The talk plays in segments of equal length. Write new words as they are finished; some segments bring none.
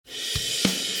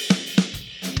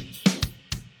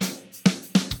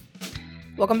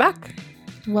Welcome back.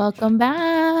 Welcome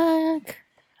back.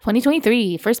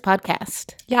 2023, first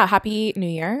podcast. Yeah, happy New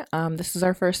Year. This is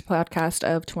our first podcast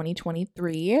of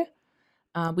 2023.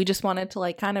 We just wanted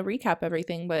to kind of recap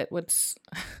everything, but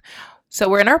so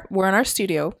we're in our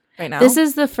studio right now. This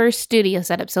is the first studio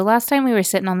setup. So last time we were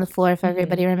sitting on the floor, if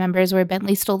everybody remembers, where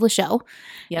Bentley stole the show.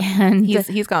 Yep. And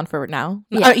he's gone for it now.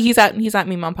 Yeah. He's at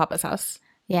me, Mom, Papa's house.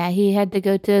 Yeah, he had to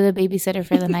go to the babysitter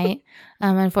for the night.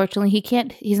 Unfortunately,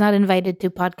 he's not invited to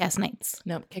podcast nights.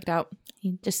 Nope, kicked out.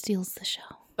 He just steals the show.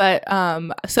 But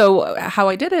so how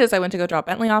I did it is I went to go drop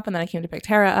Bentley off, and then I came to pick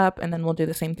Tara up, and then we'll do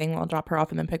the same thing. I'll drop her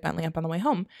off and then pick Bentley up on the way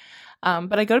home.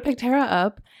 But I go to pick Tara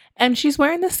up, and she's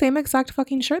wearing the same exact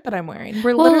fucking shirt that I'm wearing.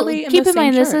 We're literally in keep the in same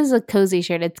mind, shirt. this is a cozy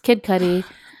shirt. It's Kid Cudi.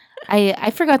 I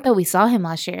forgot that we saw him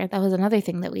last year. That was another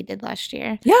thing that we did last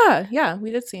year. Yeah, we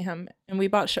did see him, and we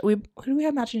bought. Who do we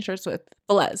have matching shirts with?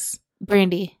 Velez.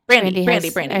 Brandy. Brandy.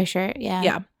 Our shirt.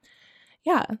 Yeah.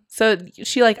 So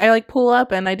she I pull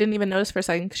up, and I didn't even notice for a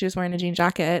second because she was wearing a jean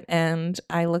jacket, and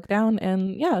I look down,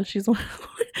 and yeah, she's and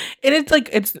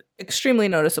it's extremely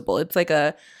noticeable. It's like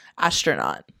a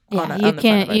astronaut. Yeah, you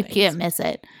can't miss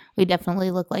it. We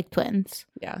definitely look like twins.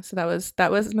 Yeah, so that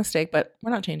was a mistake, but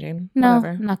we're not changing. No,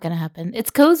 Whatever. not gonna happen.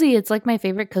 It's cozy. It's like my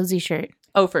favorite cozy shirt.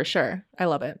 Oh, for sure. I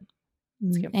love it.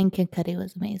 Cute. And Kid Cudi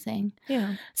was amazing.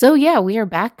 Yeah. So yeah, we are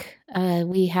back.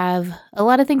 We have a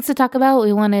lot of things to talk about.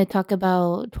 We want to talk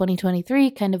about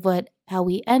 2023, kind of how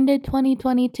we ended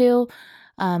 2022.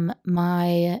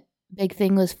 My big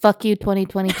thing was fuck you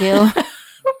 2022.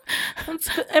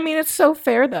 It's so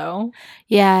fair though.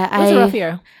 Yeah, It was a rough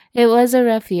year. It was a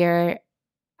rough year.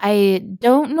 I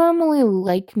don't normally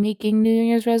like making New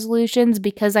Year's resolutions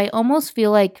because I almost feel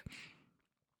like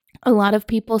a lot of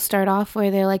people start off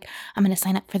where they're like, I'm going to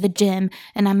sign up for the gym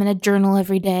and I'm going to journal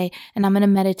every day and I'm going to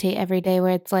meditate every day,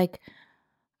 where it's like,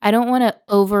 I don't want to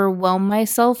overwhelm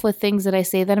myself with things that I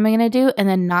say that I'm going to do and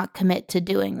then not commit to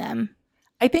doing them.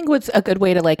 I think what's a good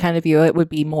way to kind of view it would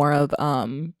be more of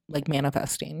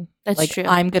manifesting. That's true.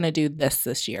 I'm going to do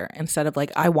this year instead of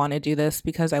I want to do this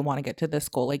because I want to get to this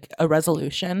goal, like a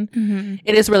resolution. Mm-hmm.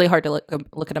 It is really hard to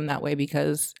look at them that way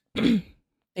because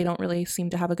they don't really seem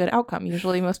to have a good outcome.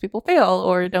 Usually most people fail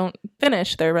or don't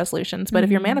finish their resolutions. But if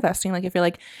you're manifesting, if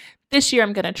you're this year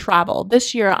I'm going to travel,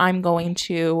 this year I'm going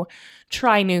to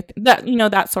try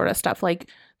that sort of stuff.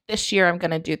 This year I'm going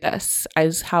to do this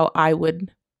as how I would,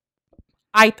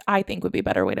 I think would be a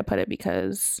better way to put it,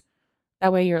 because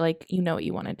that way you're what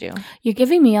you want to do. You're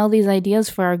giving me all these ideas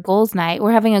for our goals night.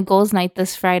 We're having a goals night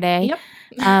this Friday.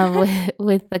 Yep.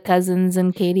 with the cousins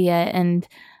and Katia, and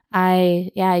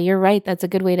you're right. That's a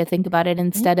good way to think about it.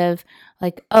 Instead of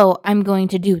I'm going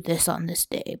to do this on this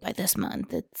day by this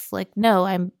month. It's no,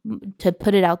 I'm to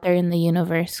put it out there in the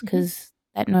universe, because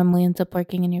that normally ends up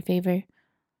working in your favor.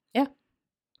 Yeah.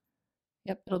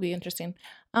 Yep. It'll be interesting.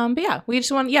 But yeah,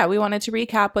 we wanted to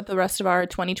recap what the rest of our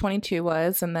 2022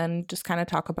 was, and then just kind of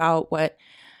talk about what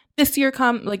this year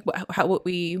what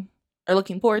we are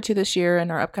looking forward to this year and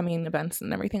our upcoming events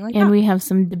and everything like that. And we have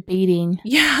some debating.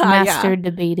 Yeah.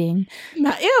 Debating.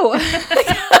 Ew.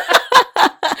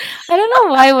 I don't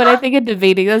know why when I think of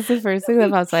debating, that's the first thing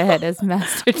that pops in my head is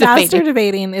master debating. Master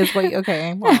debating is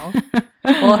okay, wow.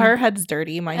 Well, her head's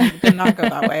dirty. Mine did not go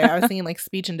that way. I was thinking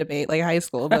speech and debate, high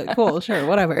school, but cool, sure,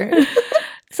 whatever.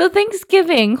 So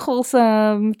Thanksgiving,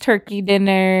 wholesome turkey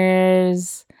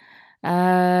dinners,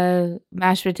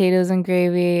 mashed potatoes and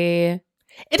gravy.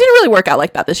 It didn't really work out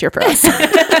like that this year for us.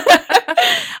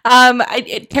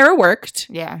 Tara worked.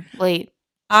 Yeah, late.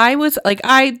 I was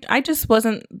I just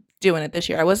wasn't doing it this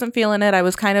year. I wasn't feeling it.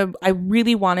 I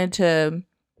really wanted to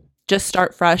just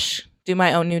start fresh, do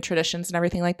my own new traditions and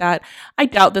everything like that. I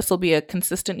doubt this will be a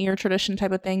consistent year tradition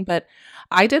type of thing, but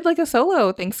I did a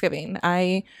solo Thanksgiving.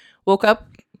 I woke up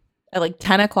at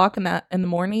 10 o'clock in the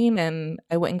morning, and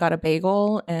I went and got a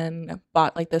bagel and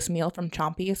bought this meal from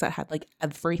Chompy's that had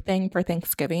everything for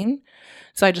Thanksgiving.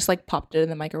 So I just popped it in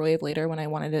the microwave later when I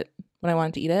wanted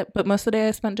to eat it. But most of the day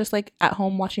I spent just at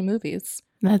home watching movies.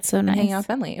 That's so nice. Hanging out with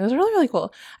Bentley. It was really, really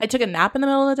cool. I took a nap in the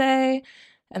middle of the day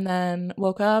and then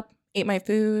woke up, ate my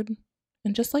food,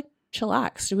 and just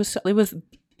chillaxed.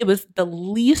 It was the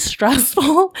least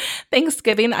stressful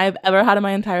Thanksgiving I've ever had in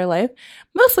my entire life,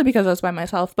 mostly because I was by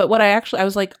myself. But I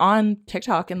was on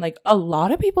TikTok, and a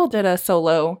lot of people did a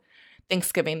solo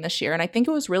Thanksgiving this year. And I think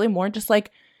it was really more just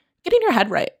getting your head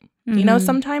right. Mm-hmm.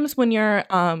 Sometimes when you're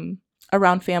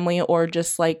around family or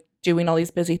just doing all these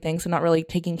busy things and not really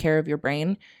taking care of your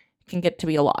brain, it can get to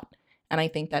be a lot. And I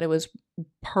think that it was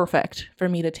perfect for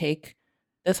me to take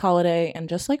this holiday and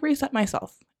just reset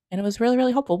myself. And it was really,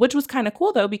 really helpful, which was kind of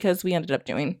cool though, because we ended up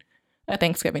doing A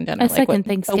Thanksgiving dinner. A second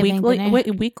Thanksgiving dinner. Wait,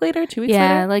 a week later? 2 weeks later?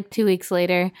 Yeah, like 2 weeks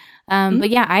later. But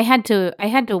yeah, I had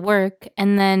to work,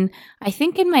 and then I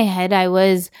think in my head I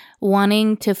was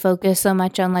wanting to focus so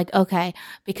much on like, okay,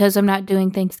 because I'm not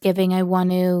doing Thanksgiving, I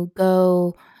want to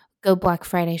go Black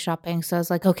Friday shopping. So I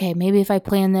was like, okay, maybe if I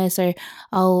plan this, or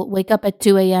I'll wake up at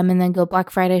 2 a.m. and then go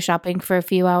Black Friday shopping for a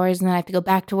few hours, and then I have to go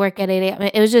back to work at 8 a.m.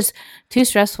 It was just too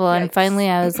stressful. Yikes. And finally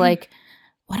I was like,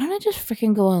 why don't I just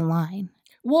freaking go online?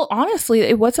 Well, honestly,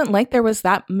 it wasn't like there was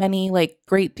that many like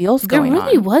great deals going on. There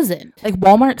really wasn't. Like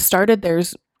Walmart started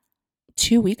theirs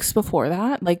 2 weeks before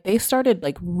that. Like they started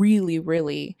like really,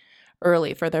 really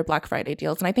early for their Black Friday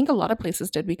deals. And I think a lot of places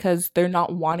did because they're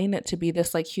not wanting it to be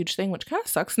this like huge thing, which kind of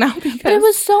sucks now because but it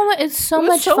was so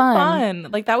much fun.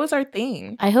 Like that was our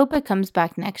thing. I hope it comes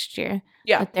back next year.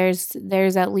 Yeah. But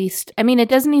there's at least, I mean, it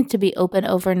doesn't need to be open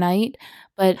overnight,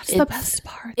 but that's the best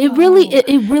part. It really like,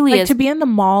 is. To be in the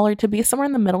mall or to be somewhere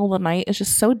in the middle of the night is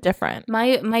just so different.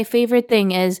 My favorite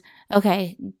thing is,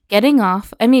 okay, getting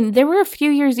off. I mean, there were a few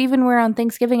years even where on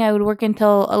Thanksgiving I would work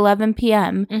until 11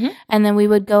 p.m. And then we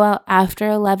would go out after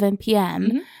 11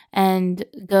 p.m. And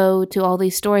go to all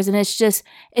these stores, and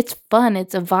it's fun.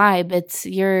 It's a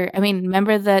vibe. I mean,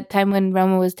 remember that time when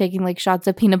Roma was taking like shots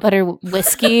of peanut butter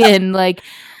whiskey and like,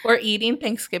 or eating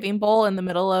Thanksgiving bowl in the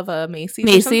middle of a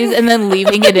Macy's and then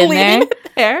leaving it in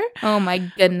there. Oh my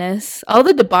goodness. All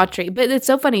the debauchery. But it's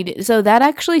so funny. So that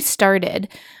actually started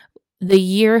the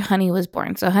year Honey was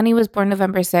born. So Honey was born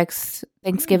November 6th.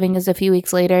 Thanksgiving is a few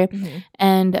weeks later.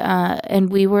 And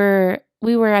we were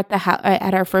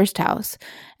at our first house,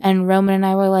 and Roman and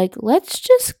I were like, let's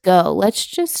just go. Let's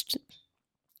just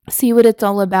see what it's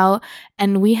all about.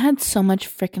 And we had so much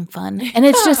freaking fun. And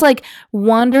it's just like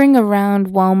wandering around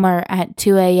Walmart at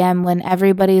 2 a.m. when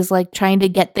everybody's like trying to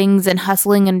get things and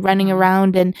hustling and running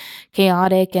around and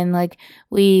chaotic. And like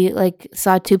we like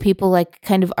saw two people like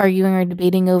kind of arguing or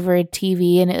debating over a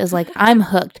TV, and it was like, I'm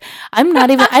hooked. I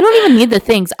don't even need the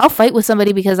things. I'll fight with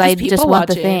somebody because I just want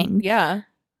the thing. Yeah.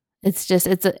 It's just,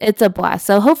 it's a blast.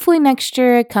 So hopefully next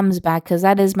year it comes back, because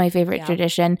that is my favorite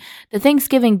tradition. The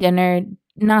Thanksgiving dinner,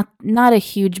 not a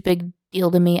huge big deal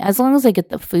to me. As long as I get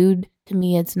the food, to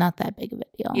me, it's not that big of a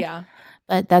deal. Yeah.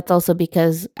 But that's also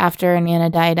because after Nana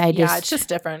died, it's just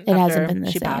different. It hasn't been the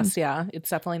same. She passed, yeah.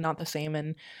 It's definitely not the same,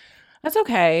 and that's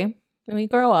okay. When we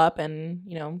grow up and,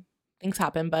 things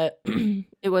happen, but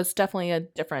it was definitely a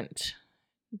different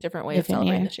way of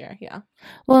celebrating this year. Yeah.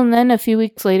 Well, and then a few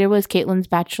weeks later was Caitlin's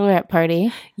bachelorette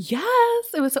party. Yes,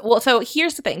 it was. Well, so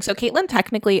here's the thing. So Caitlin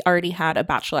technically already had a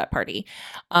bachelorette party.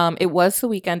 It was the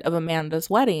weekend of Amanda's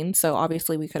wedding, so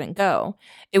obviously we couldn't go.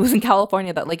 It was in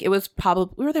California. We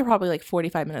were there probably like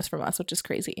 45 minutes from us, which is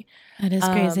crazy. That is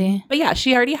crazy. But yeah,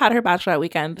 she already had her bachelorette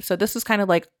weekend, so this was kind of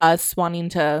like us wanting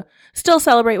to still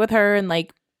celebrate with her and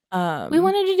like. We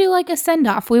wanted to do like a send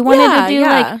off. We wanted to do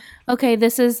like, okay,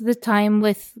 this is the time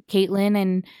with Caitlin,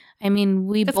 and I mean,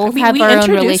 we have our own relationship. We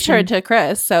introduced her to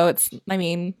Chris, so it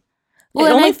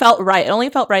only felt right. It only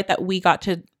felt right that we got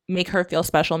to make her feel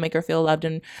special, make her feel loved,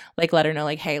 and like let her know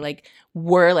like, hey, like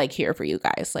we're like here for you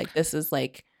guys. Like this is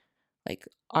like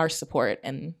our support,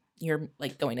 and you're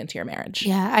like going into your marriage.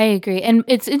 Yeah, I agree, and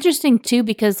it's interesting too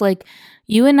because like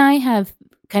you and I have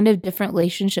kind of different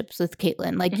relationships with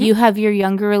Caitlin. Like you have your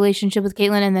younger relationship with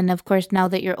Caitlin, and then of course now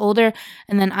that you're older,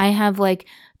 and then I have like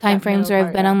time frames where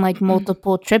I've been on like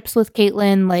multiple trips with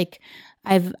Caitlin. Like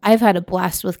I've had a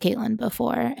blast with Caitlin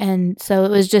before, and so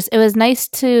it was nice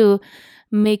to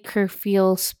make her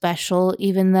feel special,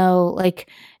 even though like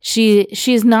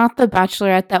she's not the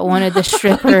bachelorette that wanted to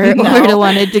strip her or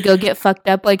wanted to go get fucked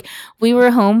up. Like we were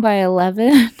home by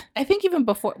 11. I think even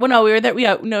before. Well, no, we were there. We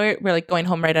were like going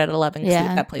home right at 11.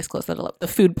 Yeah, that place closed at 11. The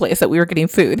food place that we were getting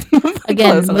food.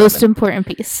 Again, most important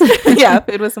piece. Yeah,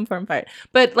 food was the important part.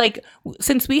 But like,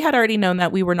 since we had already known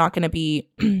that we were not going to be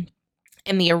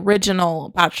in the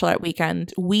original bachelorette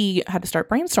weekend, we had to start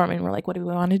brainstorming. We're like, what do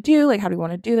we want to do? Like, how do we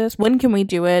want to do this? When can we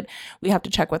do it? We have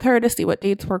to check with her to see what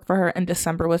dates work for her. And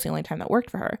December was the only time that worked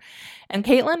for her. And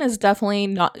Caitlin is definitely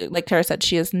not, like Tara said,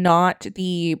 she is not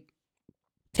the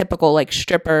typical like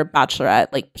stripper bachelorette,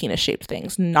 like penis shaped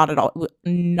things. Not at all.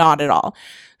 Not at all.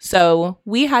 So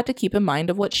we had to keep in mind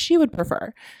of what she would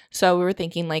prefer. So we were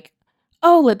thinking like,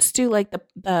 oh, let's do like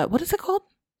the what is it called?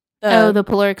 The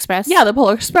Polar Express. Yeah, the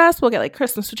Polar Express. We'll get like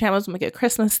Christmas pajamas. We'll get a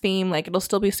Christmas theme. Like it'll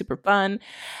still be super fun.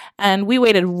 And we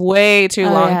waited way too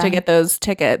long to get those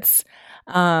tickets.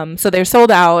 So they're sold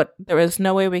out. There was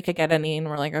no way we could get any. And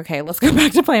we're like, okay, let's go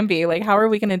back to plan B. Like, how are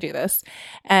we going to do this?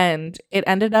 And it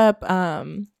ended up,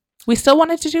 we still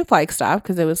wanted to do Flagstaff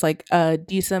because it was like a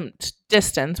decent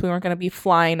distance. We weren't going to be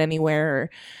flying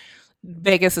anywhere,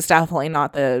 Vegas is definitely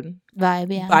not the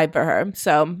vibe for her.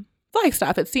 So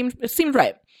Flagstaff, it seemed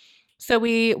right. So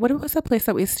what was the place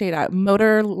that we stayed at?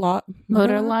 Motor Lodge.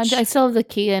 I still have the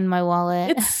key in my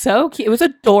wallet. It's so cute. It was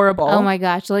adorable. Oh my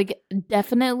gosh, like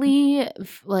definitely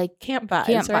like camp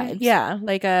vibes, right? Yeah,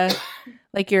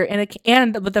 like you're in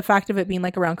and with the fact of it being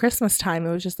like around Christmas time, it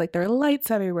was just like there were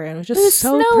lights everywhere, and it was just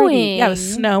so snowing. Pretty. Yeah, it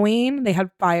was snowing. They had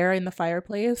fire in the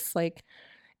fireplace. Like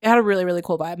it had a really, really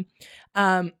cool vibe.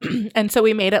 And so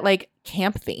we made it like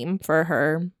camp theme for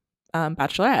her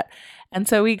bachelorette. And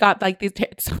so we got like these.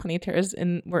 It's so funny.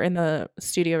 We're in the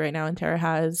studio right now, and Tara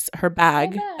has her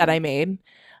bag that I made.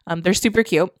 They're super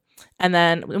cute.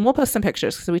 And we'll post some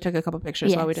pictures because we took a couple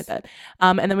pictures while we did that.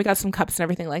 And then we got some cups and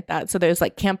everything like that. So there's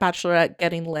like Camp Bachelorette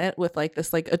getting lit with like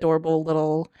this like adorable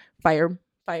little fire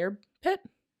pit.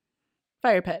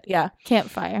 Yeah.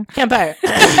 Campfire.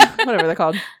 Whatever they're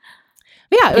called.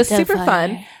 But yeah, it was super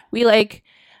fun. We like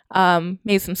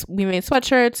made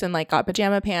sweatshirts and like got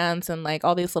pajama pants and like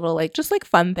all these little like just like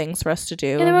fun things for us to do.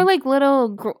 Yeah, there were like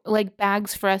little like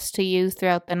bags for us to use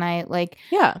throughout the night. Like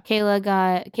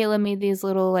Kayla made these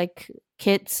little like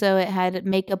kits, so it had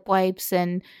makeup wipes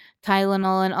and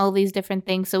Tylenol and all these different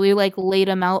things. So we like laid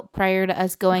them out prior to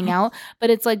us going out. But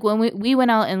it's like when we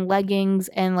went out in leggings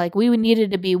and like we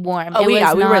needed to be warm. Oh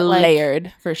yeah, we were like,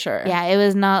 layered for sure. Yeah, it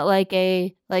was not like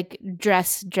a like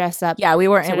dress up. Yeah, we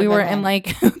were in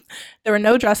like there were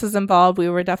no dresses involved. We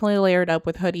were definitely layered up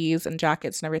with hoodies and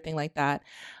jackets and everything like that.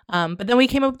 But then we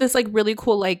came up with this like really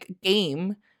cool like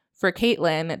game for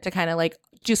Caitlin to kind of like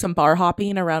do some bar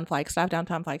hopping around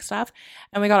downtown Flagstaff.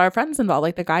 And we got our friends involved,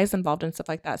 like the guys involved and stuff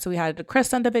like that. So we had Chris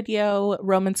send a video,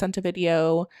 Roman sent a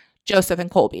video, Joseph and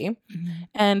Colby. Mm-hmm.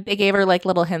 And they gave her like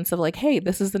little hints of like, hey,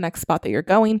 this is the next spot that you're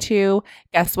going to.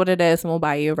 Guess what it is, and we'll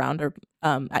buy you around or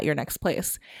at your next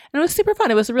place. And it was super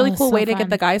fun. It was a really cool way to get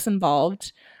the guys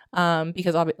involved.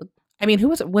 Because I mean, who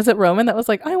was it Roman that was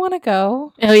like, I want to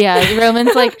go? Oh, yeah.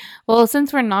 Roman's like, well,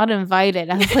 since we're not invited.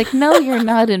 I was like, no, you're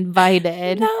not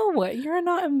invited. No, you're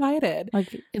not invited.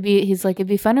 Like, he's like, it'd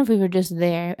be fun if we were just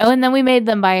there. Oh, and then we made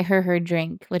them buy her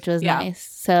drink, which was nice.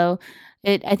 So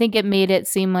I think it made it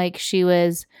seem like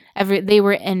they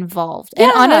were involved.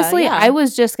 And honestly, I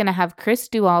was just going to have Chris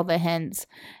do all the hints.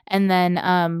 And then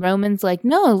Roman's like,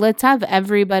 no, let's have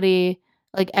everybody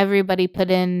put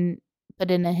in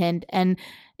a hint. And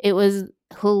it was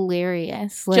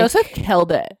hilarious. Like, Joseph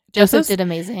killed it. Joseph did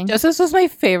amazing. Joseph's was my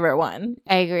favorite one.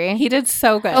 I agree. He did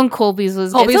so good. And Colby's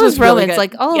was good. So was Roman's. Really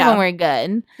like all of them were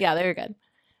good. Yeah, they were good.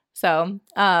 So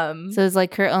it was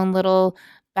like her own little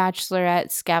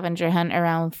bachelorette scavenger hunt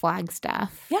around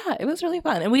Flagstaff. Yeah, it was really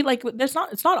fun. And we like it's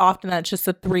not often that it's just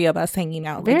the three of us hanging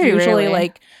out. Like, usually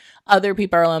like other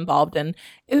people are involved, and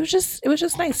it was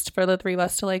just nice for the three of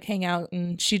us to like hang out.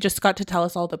 And she just got to tell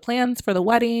us all the plans for the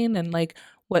wedding and like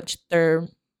what they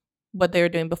were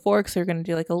doing before, because they were going to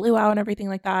do like a luau and everything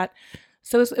like that.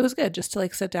 So it was good just to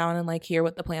like sit down and like hear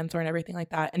what the plans were and everything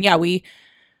like that. And yeah, we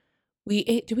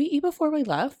ate. Did we eat before we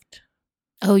left?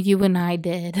 Oh, you and I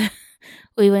did.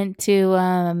 We went to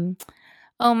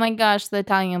oh my gosh, the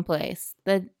Italian place,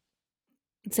 the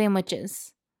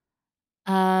sandwiches.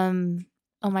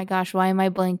 Oh my gosh, why am I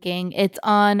blanking? It's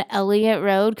on Elliott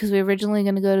Road, because we were originally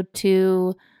going to go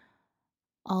to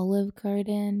Olive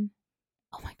Garden.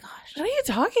 Oh my gosh. What are you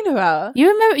talking about? You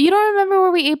don't remember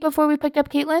where we ate before we picked up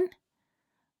Caitlin?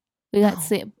 We got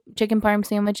chicken parm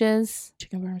sandwiches.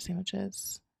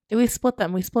 Did we split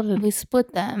them? We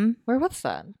split them. Where was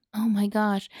that? Oh my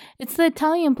gosh. It's the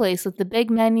Italian place with the big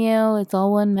menu. It's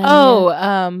all one menu. Oh,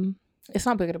 it's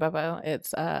not Buca di Beppo.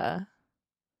 It's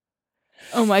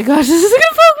oh my gosh, this is gonna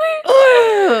fuck me.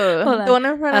 Hold on. The one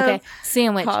in front of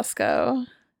sandwich. Costco.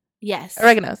 Yes.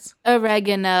 Oregano's. I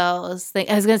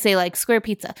was gonna say like square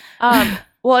pizza.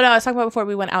 Well, no, I was talking about before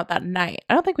we went out that night.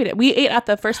 I don't think we did. We ate at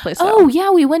the first place, though. Oh,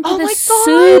 yeah. We went to this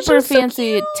super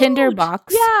fancy so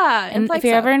Tinderbox. Yeah. And if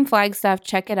you're ever in Flagstaff,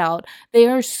 check it out. They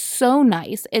are so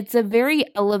nice. It's a very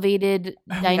elevated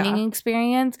dining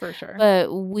experience. For sure.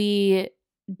 But we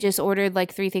just ordered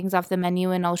like 3 things off the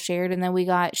menu and all shared. And then we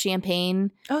got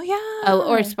champagne. Oh, yeah.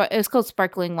 Or it was called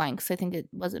sparkling wine, because I think it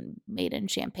wasn't made in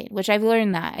Champagne, which I've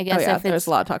learned that. I guess there's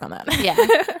a lot of talk on that. Yeah.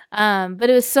 But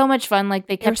it was so much fun. Like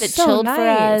they kept it so chilled for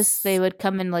us. They would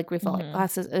come and like refill our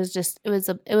glasses. It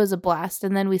was a blast.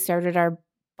 And then we started our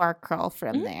bar crawl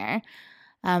from there.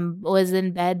 Was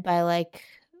in bed by like,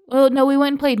 well, no, we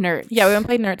went and played Nerds. Yeah, we went and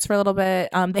played Nerds for a little bit.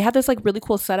 They had this like really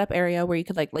cool setup area where you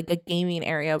could like a gaming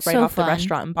area right off the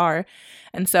restaurant and bar.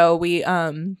 And so we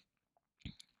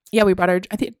Yeah, we brought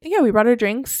our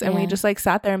drinks and we Yeah. just like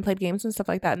sat there and played games and stuff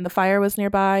like that. And the fire was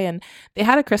nearby and they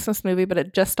had a Christmas movie, but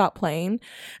it just stopped playing.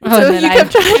 And Oh, so and he then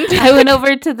kept trying to. I went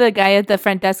over to the guy at the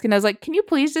front desk and I was like, "Can you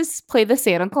please just play the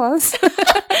Santa Claus?"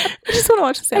 I just want to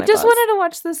watch the Santa I just Claus. wanted to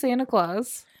watch the Santa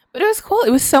Claus. But it was cool.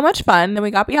 It was so much fun. Then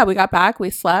we got back, we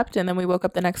slept, and then we woke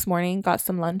up the next morning, got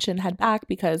some lunch, and head back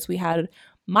because we had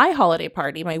my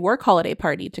work holiday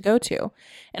party to go to.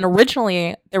 And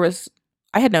originally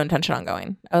I had no intention on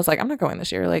going. I was like, I'm not going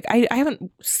this year. Like I haven't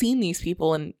seen these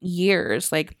people in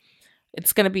years. Like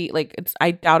it's gonna be like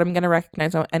I doubt I'm gonna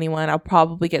recognize anyone. I'll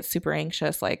probably get super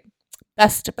anxious. Like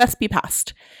best be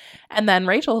past. And then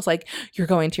Rachel was like, "You're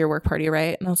going to your work party,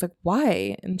 right?" And I was like,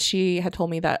 "Why?" And she had told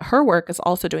me that her work is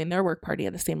also doing their work party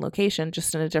at the same location,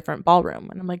 just in a different ballroom.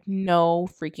 And I'm like, "No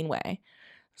freaking way."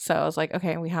 So I was like,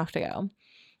 "Okay, we have to go."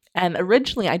 And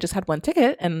originally I just had one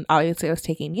ticket and obviously I was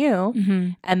taking you. Mm-hmm.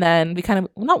 And then we kind of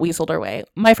not weaseled our way.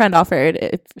 My friend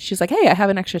offered, she's like, "Hey, I have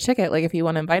an extra ticket. Like if you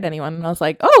want to invite anyone." And I was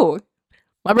like, "Oh,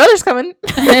 my brother's coming."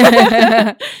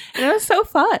 And it was so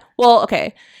fun. Well,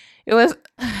 okay. It was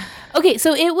Okay,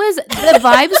 so the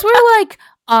vibes were like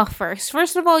off first.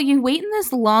 First of all, you wait in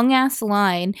this long ass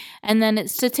line and then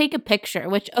it's to take a picture,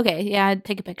 which, okay, yeah, I'd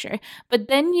take a picture. But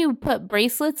then you put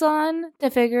bracelets on to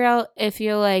figure out if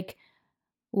you're like,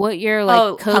 what your like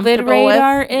COVID comfortable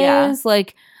radar with? Yeah. is.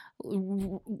 Like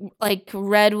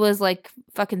red was like,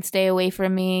 fucking stay away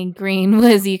from me. Green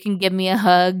was you can give me a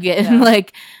hug. And Yeah.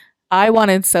 like, I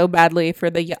wanted so badly for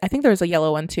I think there was a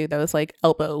yellow one too that was like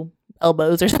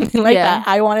elbows or something like Yeah. that.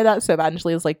 I wanted that so bad. And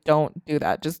Julie was like, "Don't do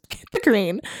that. Just get the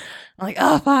green." I'm like,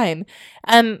 "Oh, fine."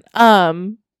 And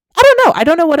I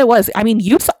don't know what it was. I mean,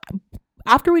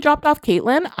 after we dropped off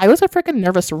Caitlin, I was a freaking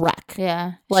nervous wreck.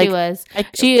 yeah, Like,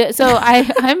 she was.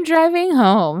 I- I'm driving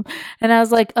home and I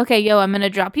was like, okay, yo, I'm going to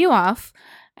drop you off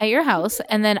at your house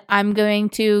and then I'm going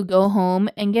to go home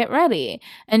and get ready.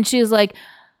 And she was like,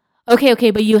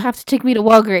 okay, but you have to take me to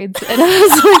Walgreens. And I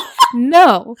was like,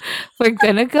 no, we're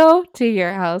going to go to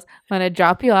your house. I'm going to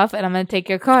drop you off and I'm going to take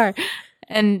your car.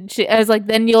 And I was like,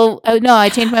 then I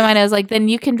changed my mind. I was like, then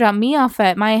you can drop me off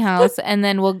at my house and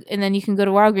then you can go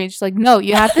to Walgreens. She's like, no,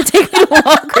 you have to take me to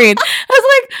Walgreens. I was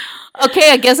like,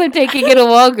 okay, I guess I'm taking you to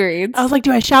Walgreens. I was like,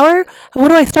 "Do I shower? What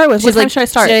do I start with? What time should I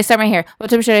start?" Should I start my hair? What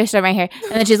time should I start my hair?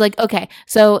 And then she's like, okay,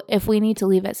 so if we need to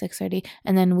leave at 6:30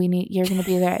 and then you're going to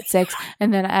be there at 6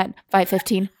 and then at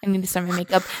 5:15, I need to start my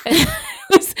makeup.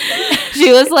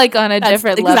 She was like on a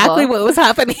different level. Exactly what was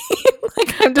happening.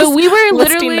 Like I'm just But we were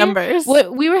listing literally numbers.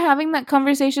 we were having that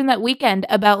conversation that weekend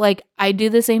about like I do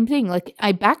the same thing. Like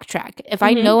I backtrack. If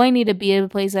I Mhm. know I need to be at a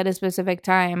place at a specific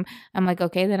time, I'm like,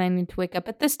 okay, then I need to wake up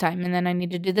at this time, and then I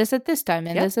need to do this at this time,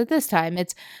 and Yep. this at this time.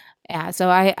 It's so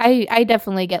I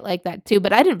definitely get like that too.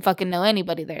 But I didn't fucking know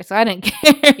anybody there, so I didn't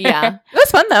care. Yeah, it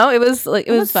was fun though. It was like it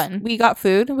It was was fun. We got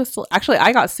food. It was actually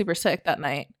I got super sick that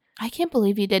night. I can't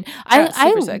believe you did. I got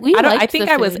super sick. We I liked think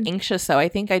the I was food. anxious though. I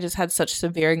think I just had such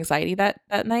severe anxiety that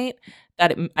night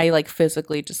that I like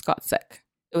physically just got sick.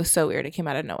 It was so weird. It came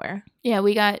out of nowhere. Yeah,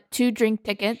 we got 2 drink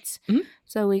tickets. Mhm.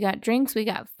 So we got drinks, we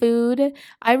got food.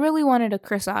 I really wanted a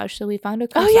corsage, so we found a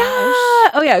corsage.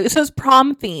 Oh yeah. So it was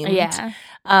prom themed. Yeah.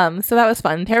 So that was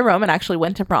fun. Tara Roman actually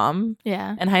went to prom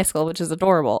Yeah. in high school, which is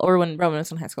adorable. Or when Roman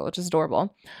was in high school, which is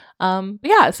adorable. But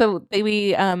yeah, so they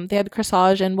had the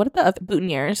corsage and what are the other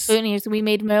boutonnieres? Boutonnieres. We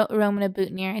made Roman a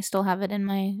boutonniere. I still have it in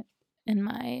my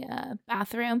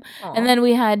bathroom. Aw. And then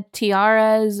we had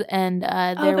tiaras and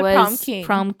there the was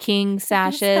prom king.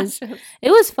 sashes. It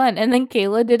was fun. And then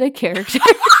Kayla did a character.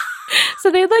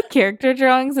 So they had like character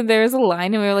drawings and there was a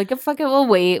line and we were like, fuck it, we'll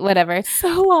wait, whatever.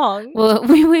 So long. Well,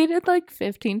 we waited like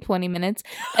 15, 20 minutes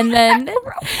and then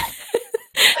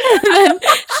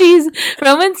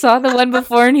Roman saw the one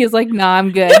before and he was like, nah,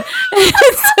 I'm good.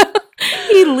 So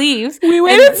he leaves. We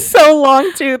waited so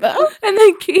long too, though. And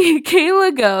then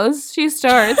Kayla goes, she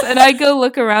starts, and I go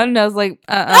look around and I was like,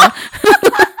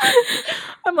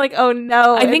 I'm like, oh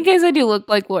no. I think I said you look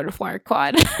like Lord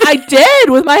Farquaad. I did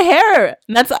with my hair.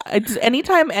 And that's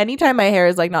anytime my hair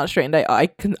is like not straightened, I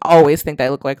can always think that I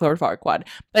look like Lord Farquaad.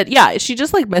 But yeah, she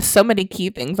just like missed so many key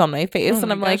things on my face, Oh and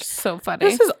my I'm gosh, like, so funny.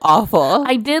 this is awful.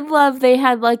 I did love they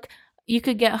had like you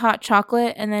could get hot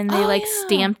chocolate and then they Oh, like yeah.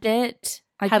 stamped it.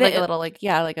 had like a little like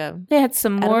a They had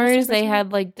s'mores. They something?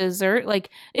 had like dessert.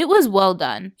 Like it was well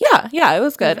done. yeah, it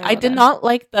was good. Very I well did done. not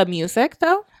like the music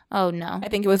though. Oh no. I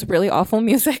think it was really awful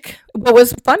music. What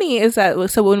was funny is that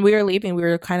so when we were leaving, we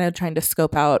were kind of trying to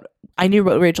scope out I knew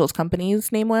what Rachel's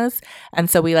company's name was, and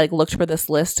so we like looked for this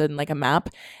list and like a map,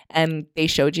 and they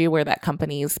showed you where that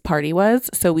company's party was.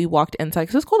 So we walked inside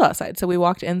because it was cold outside. So we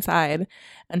walked inside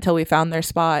until we found their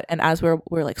spot, and as we're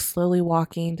like slowly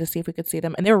walking to see if we could see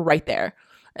them, and they were right there.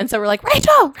 And so we're like,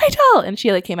 Rachel, and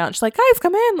she like came out and she's like, guys,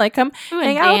 come in, like come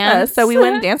hang out with us. So we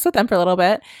went and danced with them for a little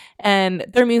bit, and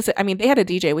their music, I mean, they had a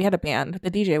DJ, we had a band.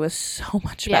 The DJ was so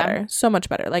much better, so much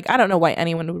better. Like, I don't know why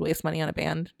anyone would waste money on a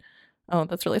band. Oh,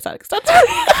 that's really sad.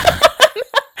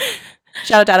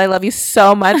 Shout out, Dad, I love you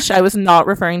so much. I was not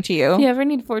referring to you. If you ever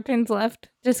need 4 turns left,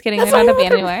 just kidding. They're not a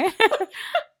band anymore.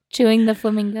 Chewing the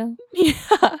flamingo.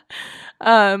 Yeah.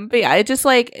 But yeah, it just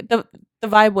like the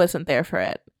vibe wasn't there for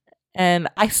it. And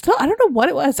I don't know what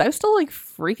it was. I was still like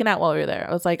freaking out while we were there.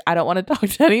 I was like, I don't want to talk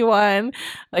to anyone.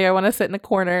 Like, I want to sit in a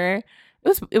corner.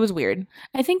 It was weird.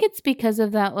 I think it's because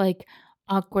of that like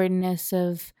awkwardness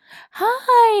of,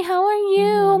 hi, how are you?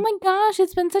 Oh my gosh,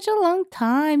 it's been such a long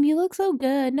time. You look so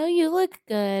good. No, you look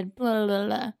good. Blah blah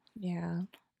blah. Yeah.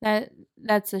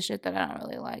 That's the shit that I don't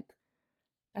really like.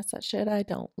 That's that shit I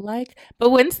don't like. But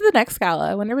when's the next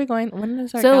gala? When are we going? When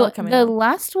is our gala coming the out?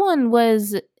 last one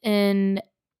was in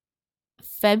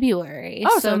February.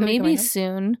 So maybe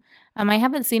soon. I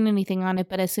haven't seen anything on it,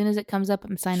 but as soon as it comes up,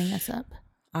 I'm signing us up.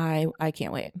 I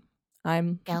can't wait.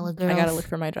 I'm Gala Girls. I gotta look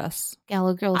for my dress.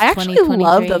 Gala Girls. I actually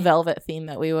love the velvet theme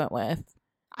that we went with.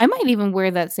 I might even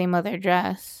wear that same other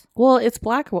dress. Well, it's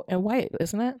black and white,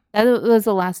 isn't it? That was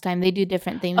the last time. They do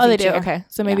different themes. Oh, they do. Year. Okay,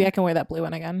 so maybe I can wear that blue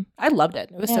one again. I loved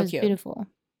it. It was so cute. Beautiful.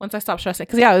 Once I stopped stressing,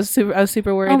 because I was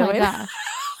super worried. Oh my gosh.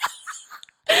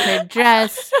 Her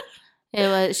dress.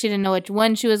 She didn't know which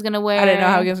one she was gonna wear. I didn't know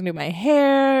how I was gonna do my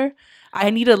hair. I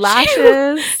needed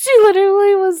lashes. She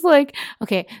literally was like,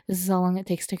 okay, this is how long it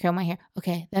takes to curl my hair.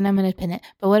 Okay, then I'm gonna pin it.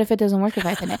 But what if it doesn't work if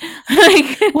I pin it?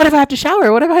 Like, what if I have to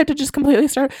shower? What if I have to just completely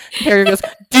start? Carrie goes,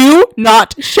 do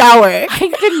not shower.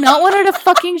 I did not want her to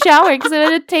fucking shower because it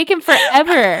would have taken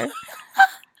forever.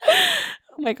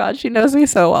 Oh my god, she knows me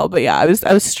so well. But yeah, I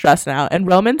was stressing out. And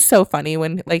Roman's so funny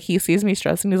when like he sees me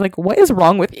stressed and he's like, what is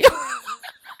wrong with you?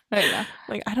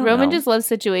 Like, I don't know. Roman just loves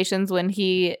situations when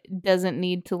he doesn't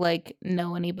need to like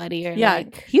know anybody or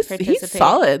like he's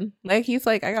solid. Like, he's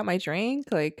like, I got my drink,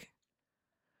 like,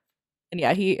 and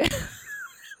yeah, he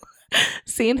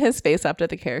seeing his face after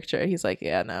the character, he's like,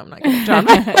 yeah, no, I'm not gonna John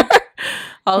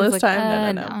all this like,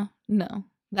 time. No.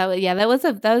 That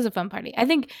was a fun party. I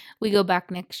think we go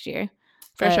back next year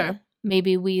for sure.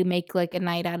 Maybe we make like a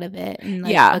night out of it and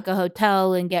like a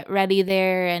hotel and get ready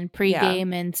there and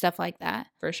pregame and stuff like that.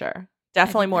 For sure.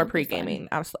 Definitely more pre-gaming.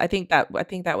 Absolutely. I think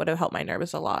that would have helped my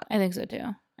nerves a lot. I think so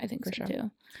too.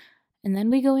 Too. And then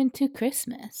we go into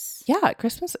Christmas. Yeah,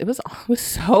 Christmas. It was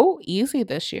so easy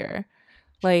this year.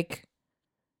 Like,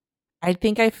 I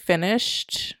think I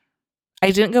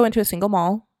didn't go into a single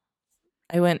mall.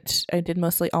 I did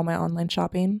mostly all my online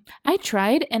shopping. I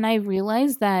tried and I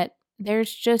realized that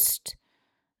there's just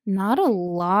not a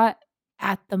lot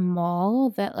at the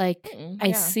mall that like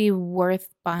I see worth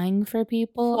buying for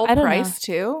people. Full I don't price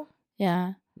know. Too?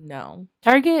 Yeah. No.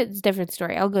 Target's a different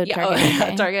story. I'll go to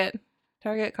Target.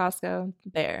 Target, Costco,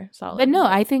 there. Solid. But no,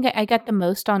 I think I got the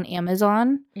most on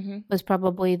Amazon. Was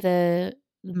probably the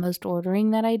most ordering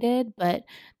that I did, but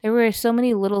there were so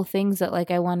many little things that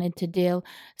like I wanted to do.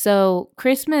 So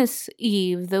Christmas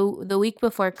Eve, the week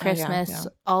before Christmas,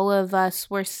 all of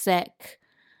us were sick.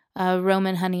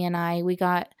 Roman, Honey, and I, we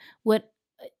got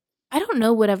I don't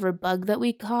know whatever bug that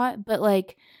we caught, but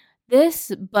like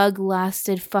this bug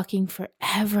lasted fucking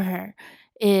forever.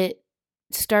 I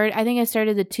think I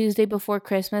started the Tuesday before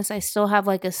Christmas. I still have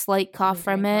like a slight cough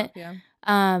from it.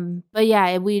 But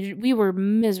yeah, we were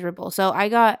miserable. So I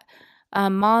got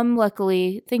Mom,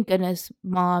 luckily, thank goodness,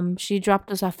 Mom, she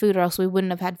dropped us off food, or else we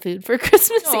wouldn't have had food for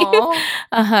Christmas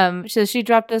Eve. So she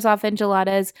dropped us off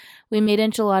enchiladas. We made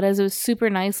enchiladas. It was super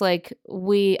nice. Like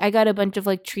I got a bunch of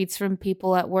like treats from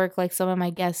people at work. Like some of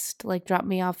my guests like dropped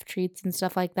me off treats and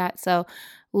stuff like that. So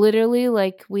literally,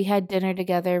 like we had dinner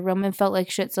together. Roman felt like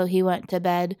shit, so he went to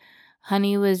bed.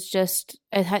 Honey was just,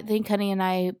 I think Honey and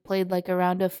I played like a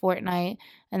round of Fortnite,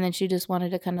 and then she just wanted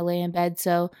to kind of lay in bed.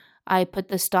 So I put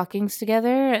the stockings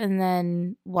together and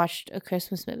then watched a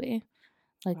Christmas movie.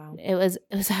 Like it was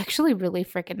actually really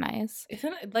freaking nice.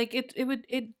 Isn't it like it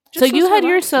just so you had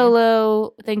your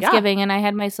solo Thanksgiving and I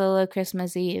had my solo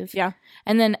Christmas Eve. Yeah.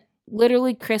 And then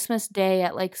literally Christmas Day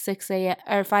at like 6 a.m.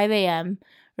 or 5 a.m.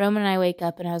 Roman and I wake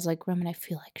up and I was like, Roman, I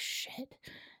feel like shit.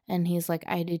 And he's like,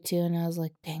 I do too. And I was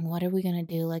like, dang, what are we going to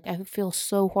do? Like, I feel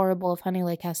so horrible if Honey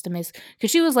Lake has to miss.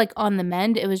 Because she was like on the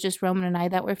mend. It was just Roman and I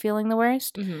that were feeling the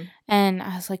worst. Mm-hmm. And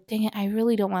I was like, dang it, I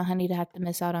really don't want Honey to have to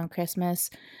miss out on Christmas.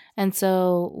 And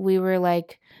so we were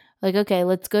like, okay,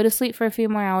 let's go to sleep for a few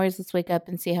more hours. Let's wake up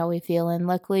and see how we feel. And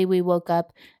luckily we woke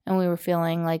up and we were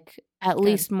feeling like at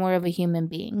least more of a human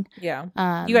being. Yeah.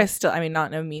 You guys still, I mean,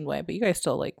 not in a mean way, but you guys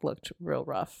still like looked real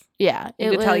rough. Yeah.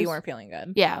 You could tell you weren't feeling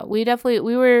good. Yeah. We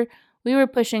were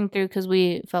pushing through because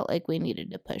we felt like we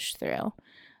needed to push through.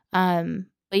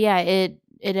 But yeah, it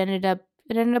ended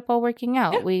up all working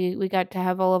out. Yeah. We got to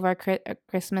have all of our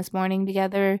Christmas morning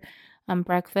together.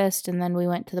 Breakfast, and then we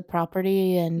went to the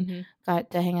property and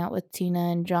got to hang out with Tina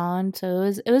and John. So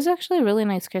it was actually a really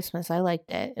nice Christmas. I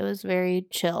liked it. It was very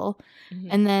chill.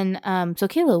 And then so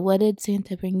Kayla, what did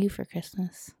Santa bring you for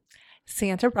Christmas?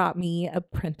 Santa brought me a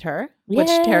printer, which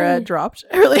Tara dropped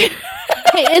earlier.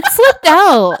 Hey, it slipped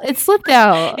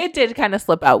out. It did kind of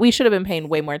slip out. We should have been paying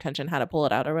way more attention how to pull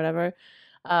it out or whatever.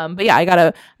 But yeah, I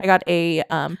got a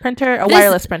printer,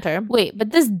 wireless printer. Wait,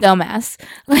 but this dumbass,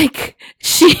 like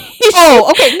she. Oh,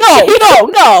 okay,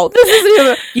 no. This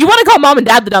is you want to call mom and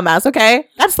dad the dumbass, okay?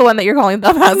 That's the one that you're calling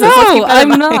dumbass. No, I'm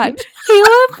not.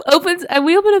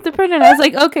 We opened up the printer and I was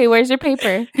like, okay, where's your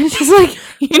paper? And she's like,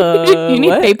 you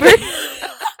need paper.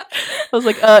 I was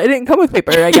like, it didn't come with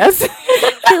paper, I guess.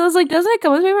 I was like, doesn't it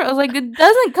come with paper? I was like, it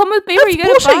doesn't come with paper. That's you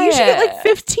gotta buy You it. should get like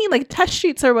 15 like test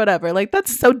sheets or whatever. Like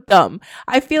that's so dumb.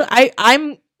 I feel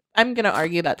I'm gonna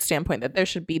argue that standpoint that there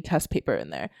should be test paper in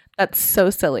there. That's so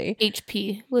silly.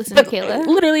 HP. Listen, to Kayla.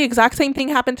 Literally, exact same thing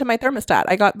happened to my thermostat.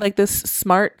 I got like this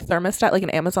smart thermostat, like an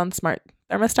Amazon smart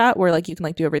thermostat, where like you can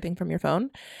like do everything from your phone.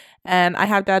 And I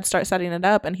have Dad start setting it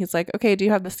up, and he's like, "Okay, do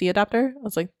you have the C adapter?" I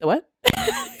was like, "The what?"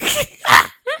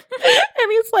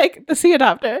 And he's like, "The C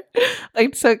adapter,"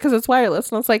 like so because it's wireless.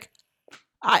 And I was like,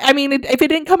 I mean, if it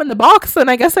didn't come in the box, then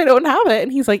I guess I don't have it.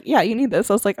 And he's like, "Yeah, you need this."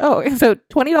 I was like, "Oh," so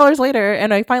 $20 later,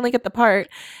 and I finally get the part.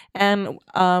 And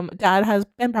Dad has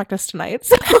band practice tonight,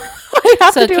 so I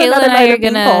have to do Kayla another and I are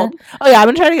gonna. Oh yeah, I'm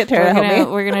gonna try to get Tara to help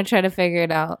me. We're gonna try to figure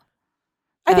it out.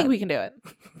 I think we can do it.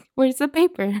 Where's the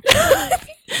paper?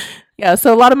 Yeah,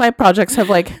 so a lot of my projects have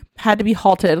like had to be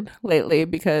halted lately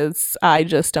because I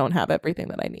just don't have everything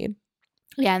that I need.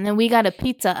 Yeah, and then we got a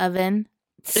pizza oven.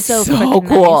 It's so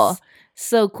cool. Nice.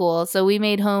 So cool. So we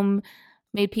made homemade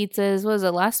pizzas. What was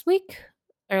it, last week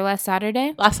or last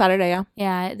Saturday? Last Saturday, yeah.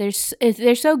 Yeah, they're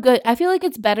so good. I feel like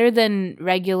it's better than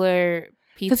regular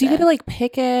pizza because you get to like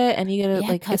pick it and you get to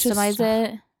like customize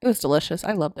it. It was delicious.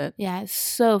 I loved it. Yeah, it's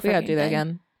so. We gotta do that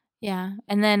again. Yeah,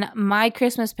 and then my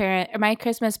Christmas present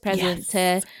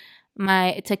to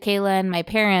Kayla and my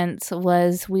parents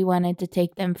was we wanted to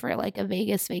take them for like a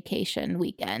Vegas vacation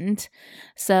weekend.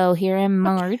 So here in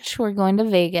March, we're going to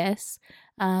Vegas.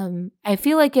 I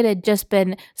feel like it had just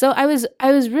been so I was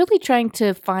really trying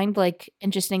to find like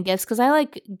interesting gifts because I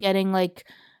like getting like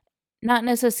not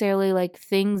necessarily like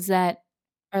things that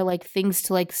are like things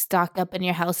to like stock up in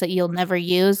your house that you'll never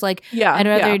use. Like I'd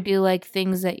rather do like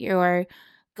things that you're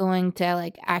going to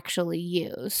like actually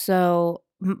use. So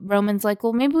Roman's like,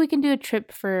 well, maybe we can do a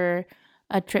trip for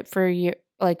your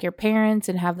like your parents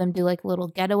and have them do like a little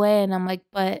getaway. And I'm like,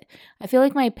 but I feel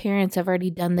like my parents have already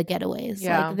done the getaways.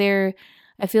 Yeah. Like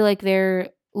I feel like they're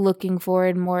looking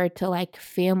forward more to like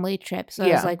family trips. So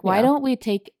I was like, why don't we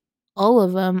take all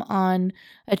of them on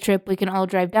a trip? We can all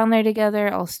drive down there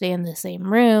together. I'll stay in the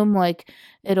same room. Like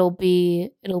it'll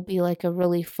be like a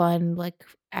really fun like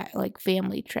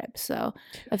family trip. So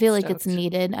I feel like it's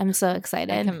needed. I'm so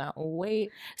excited. I cannot wait.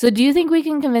 So do you think we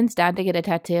can convince Dad to get a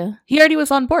tattoo? He already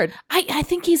was on board. I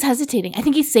think he's hesitating. I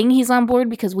think he's saying he's on board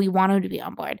because we want him to be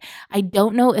on board. I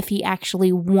don't know if he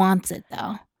actually wants it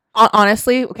though.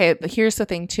 Honestly, okay, here's the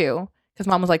thing too, because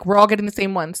Mom was like, we're all getting the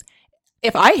same ones.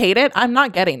 If I hate it, I'm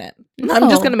not getting it. No. I'm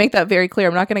just going to make that very clear.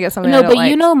 I'm not going to get something I don't like.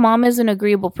 You know Mom is an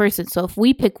agreeable person, so if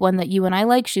we pick one that you and I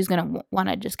like, she's going to want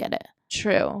to just get it.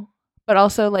 True. But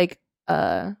also like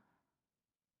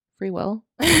free will.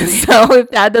 So if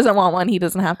Dad doesn't want one, he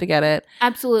doesn't have to get it.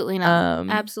 Absolutely not.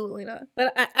 Absolutely not.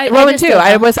 But Roman too.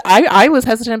 I was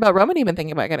hesitant about Roman even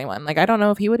thinking about getting one. Like I don't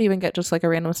know if he would even get just like a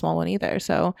random small one either.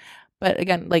 So, but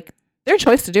again, like their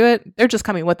choice to do it. They're just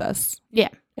coming with us. Yeah.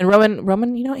 And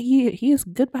Roman, you know, he is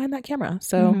good behind that camera,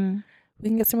 so we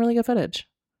can get some really good footage,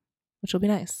 which will be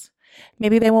nice.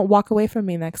 Maybe they won't walk away from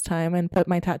me next time and put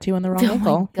my tattoo on the wrong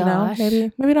ankle. You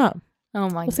know, maybe not. Oh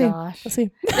my gosh. We'll see.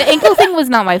 The ankle thing was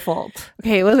not my fault.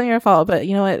 Okay, it wasn't your fault, but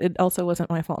you know what? It also wasn't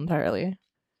my fault entirely.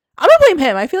 I'm gonna blame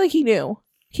him. I feel like he knew.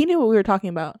 He knew what we were talking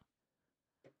about.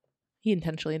 He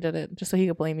intentionally did it just so he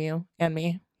could blame you and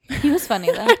me. He was funny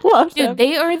though. I loved him. Dude,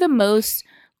 they are the most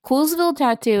Coolsville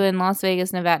Tattoo in Las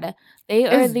Vegas, Nevada. They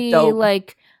are It's the dope.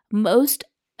 like most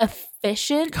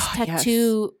efficient God,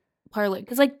 tattoo parlor,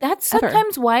 because like that's Ever.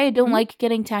 sometimes why I don't Mhm. like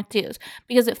getting tattoos,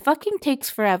 because it fucking takes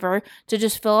forever to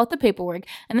just fill out the paperwork,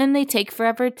 and then they take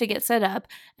forever to get set up,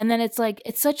 and then it's like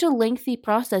it's such a lengthy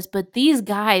process. But these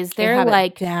guys, They they're have it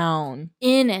like down.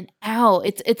 in and out.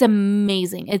 It's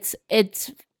amazing. It's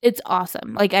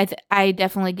awesome. Like I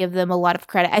definitely give them a lot of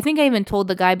credit. I think I even told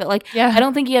the guy, but like Yeah. I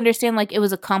don't think he understand like it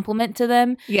was a compliment to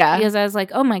them, Yeah. because I was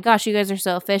like, oh my gosh, you guys are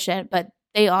so efficient. But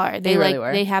they are. They really like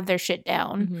were. they have their shit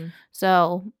down. Mhm.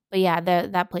 So, but yeah,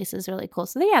 that place is really cool.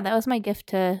 So yeah, that was my gift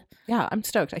to Yeah, I'm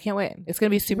stoked. I can't wait. It's gonna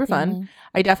be the super fun. family.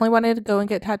 I definitely wanted to go and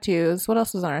get tattoos. What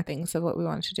else was on our things of what we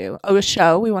wanted to do? Oh, a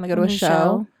show. We want to go to a Mhm,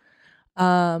 show.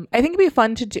 I think it'd be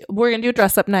fun to do. We're gonna do a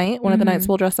dress up night. One of the nights Mhm.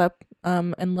 we'll dress up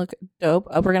and look dope.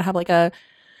 We're gonna have like a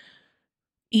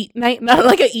eat night, not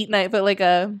like a eat night, but like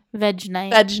a Veg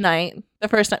night. veg night. The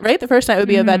first night, right? The first night would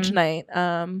be a veg Mhm. night.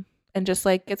 And just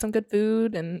like get some good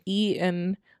food and eat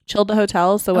and chill the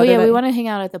hotel. So Oh whether yeah, we that- want to hang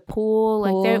out at the pool.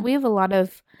 Like there, Pool. we have a lot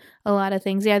of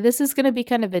things. Yeah, this is gonna be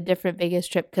kind of a different Vegas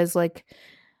trip, because like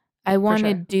I want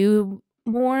to sure. do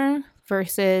more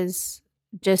versus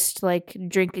just like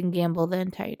drink and gamble the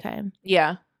entire time.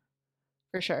 yeah,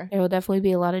 for sure. There will definitely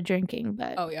be a lot of drinking,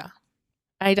 but Oh yeah,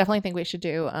 I definitely think we should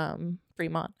do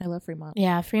Fremont. I love Fremont.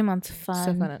 yeah, Fremont's fun.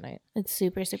 So fun at night. It's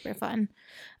super super fun.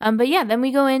 But yeah, then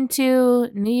we go into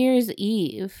New Year's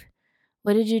Eve.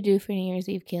 What did you do for New Year's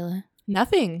Eve, Kayla?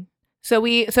 Nothing. So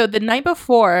the night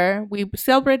before we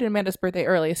celebrated Amanda's birthday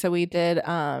early. So we did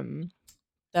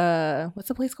the what's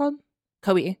the place called?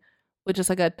 Kobe, which is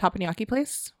like a teppanyaki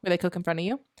place where they cook in front of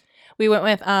you. We went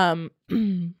with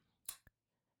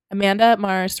Amanda,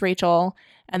 Mars, Rachel,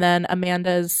 and then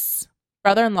Amanda's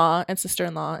brother-in-law and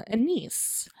sister-in-law and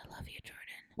niece. I love you, Jordan.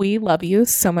 We love you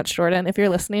so much, Jordan. If you're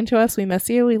listening to us, we miss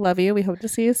you. We love you. We hope to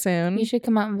see you soon. You should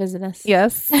come out and visit us.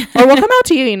 Yes. Or we'll come out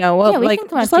to you, you know. We'll Yeah, we like can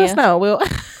come just out let to us you. know. We'll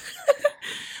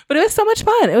But it was so much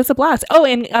fun. It was a blast. Oh,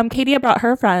 and Katie had brought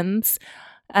her friends,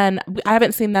 and I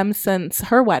haven't seen them since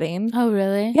her wedding. Oh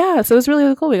really? Yeah, so it was really,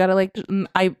 really cool. We got to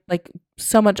I like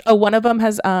so much. Oh, one of them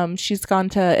has she's gone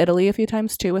to Italy a few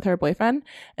times too with her boyfriend,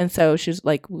 and so she's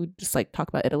like we just like talk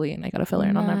about Italy, and I got to fill her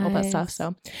in on all that stuff. Nice.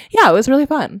 So yeah, it was really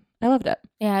fun. I loved it.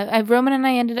 Yeah, Roman and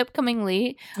I ended up coming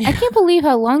late. I can't believe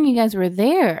how long you guys were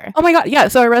there. Oh my god, yeah.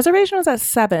 So our reservation was at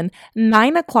 7.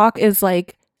 9 o'clock is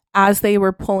like as they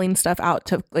were pulling stuff out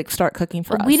to like start cooking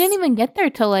for us. We didn't even get there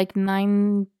till like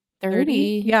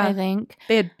 9:30. Yeah. I think.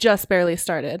 They had just barely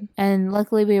started. And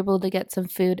luckily we were able to get some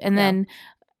food. And Yeah.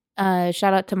 then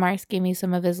shout out to Marks, gave me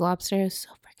some of his lobster. It was so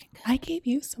freaking good. I gave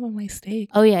you some of my steak.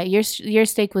 Oh yeah, your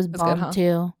steak was was good, bomb huh?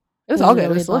 too. It was It all was good. It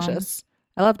really was bomb. delicious.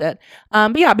 I loved it.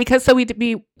 But yeah, because so we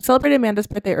celebrated Amanda's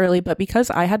birthday early, but because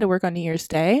I had to work on New Year's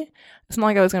Day, it's not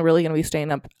like I was really gonna be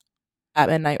staying up at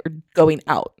midnight or being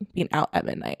out at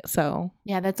midnight. So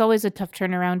Yeah, that's always a tough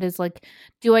turnaround, is like,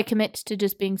 do I commit to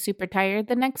just being super tired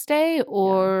the next day,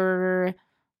 or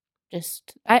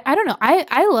just I don't know.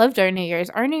 I loved our New Year's.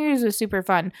 Our New Year's was super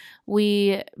fun.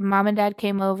 Mom and dad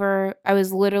came over. I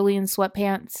was literally in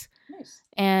sweatpants nice.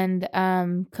 and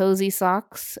cozy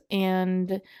socks,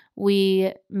 and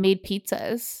we made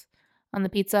pizzas on the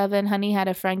pizza oven. Honey had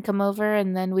a friend come over,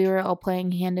 and then we were all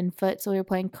playing hand and foot, so we were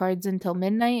playing cards until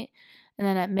midnight, and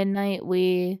then at midnight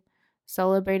we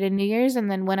celebrated New Year's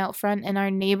and then went out front, and our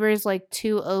neighbors like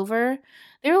 2 over,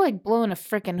 they were like blowing a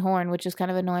freaking horn, which is kind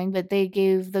of annoying, but they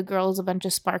gave the girls a bunch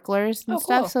of sparklers and Oh,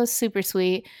 stuff, cool. so it's super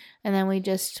sweet. And then we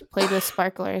just played with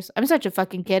sparklers. I'm such a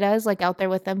fucking kid. I was like out there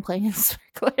with them playing with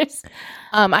sparklers.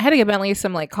 I had to give Bentley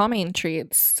some like calming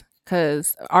treats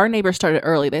because our neighbors started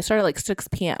early. They started like 6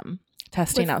 p.m.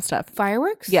 testing With out stuff.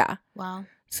 Fireworks? Yeah. Wow.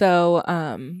 So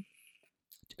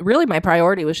really my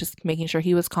priority was just making sure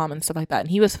he was calm and stuff like that. And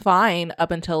he was fine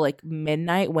up until like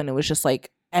midnight when it was just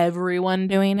like everyone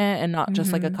doing it and not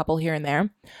just like a Mhm. couple here and there.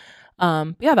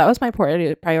 But yeah, that was my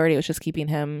priority was just keeping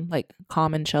him like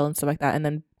calm and chill and stuff like that, and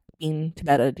then being to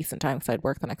bed at a decent time because I'd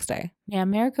work the next day. Yeah,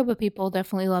 Maricopa people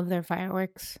definitely love their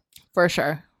fireworks. For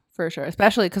sure,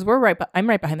 especially because I'm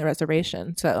right behind the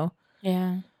reservation, so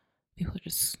Yeah. people are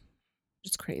just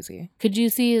crazy. Could you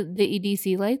see the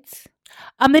EDC lights?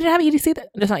 They didn't have EDC.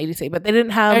 It's not EDC, but they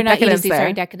didn't have Or not Decadence EDC, there.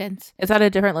 sorry, Decadence. It's at a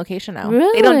different location now.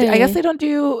 They don't. I guess Really? they don't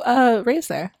do raves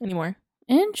there anymore.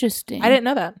 Interesting. I didn't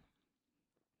know that.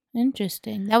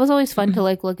 Interesting. That was always fun to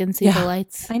like look and see Yeah. the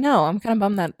lights. I know. I'm kind of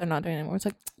bummed that they're not doing it anymore. It's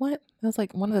like what? That was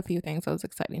like one of the few things that was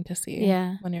exciting to see.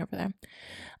 Yeah. When you're over there.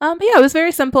 But yeah, it was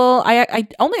very simple. I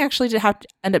only actually did have to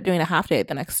end up doing a half day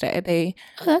the next day.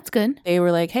 Oh, that's good. They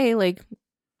were like, hey, like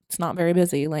it's not very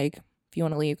busy. Like if you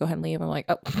want to leave, go ahead and leave. I'm like,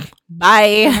 oh, bye.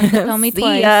 You have to tell me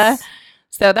See ya. twice.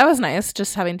 So that was nice,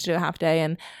 just having to do a half day.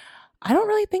 And I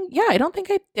don't think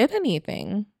I did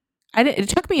anything. It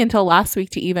took me until last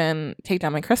week to even take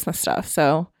down my Christmas stuff.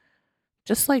 So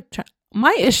just like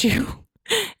my issue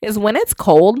is when it's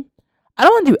cold, I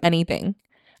don't want to do anything.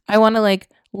 I want to like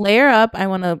layer up. I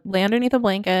want to lay underneath a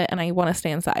blanket and I want to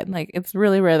stay inside. Like it's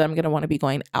really rare that I'm going to want to be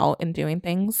going out and doing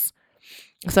things,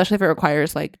 especially if it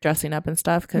requires like dressing up and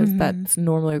stuff, because that's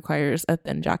normally requires a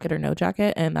thin jacket or no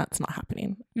jacket. And that's not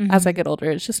happening. As I get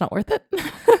older, it's just not worth it.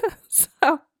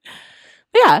 So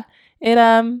yeah,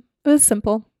 it was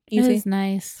simple. Easy. It was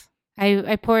nice.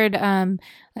 I poured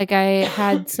like I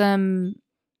had some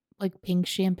like pink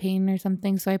champagne or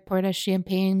something, so I poured a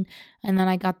champagne, and then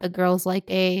I got the girls like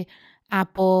a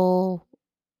apple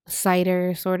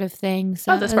cider sort of thing.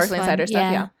 So the sparkling cider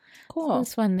stuff. Yeah. Cool. So it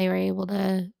was fun. They were able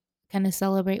to kind of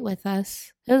celebrate with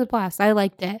us. It was a blast. I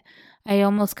liked it. I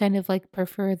almost kind of like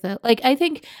prefer the like. I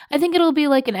think it'll be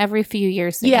like an every few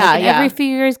years thing. Yeah, like every few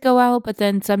years go out, but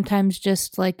then sometimes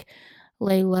just like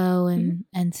lay low and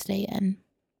stay in.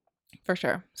 For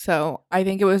sure. So I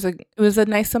think it was a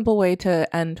nice simple way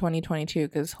to end 2022,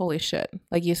 because holy shit,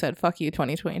 like you said, fuck you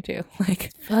 2022.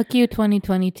 Like fuck you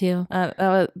 2022.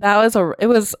 It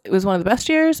was one of the best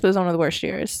years, but it was one of the worst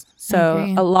years.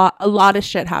 So a lot of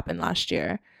shit happened last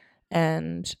year,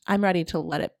 and I'm ready to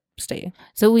let it stay.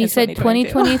 So we said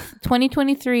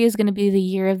 2023 is going to be the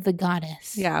year of the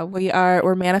goddess. Yeah,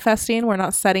 we're manifesting. We're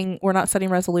not setting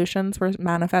resolutions. We're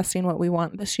manifesting what we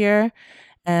want this year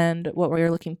and what we're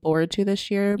looking forward to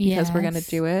this year, because we're going to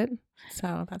do it.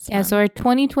 So that's fun. So our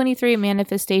 2023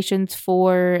 manifestations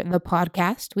for the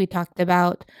podcast, we talked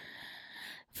about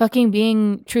fucking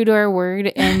being true to our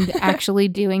word and actually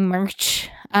doing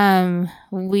merch. I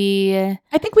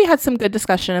think we had some good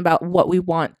discussion about what we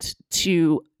want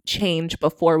to change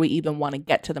before we even want to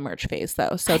get to the merch phase,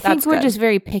 though. So I think we're just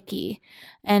very picky,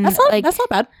 and that's not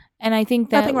bad. And I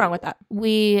think that nothing wrong with that.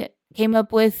 We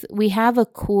have a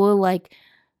cool like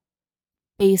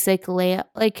basic layout.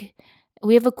 Like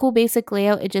we have a cool basic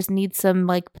layout. It just needs some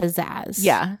like pizzazz.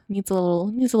 Yeah, needs a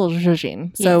little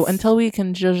zhuzhing. So until we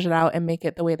can zhuzh it out and make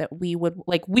it the way that we would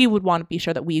want to be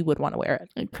sure that we would want to wear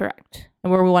it. Correct.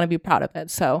 And where we want to be proud of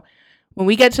it. So when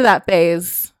we get to that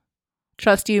phase,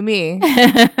 trust you me,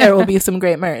 there will be some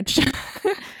great merch.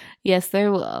 Yes,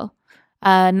 there will.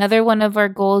 Another one of our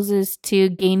goals is to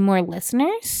gain more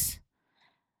listeners.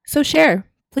 So share,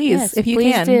 please, if you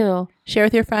can. Do. Share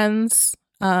with your friends.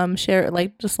 Share,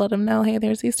 like, just let them know, hey,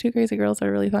 there's these two crazy girls that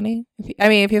are really funny.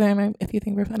 If you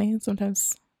think we're funny,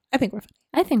 sometimes I think we're funny.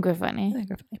 I think we're funny.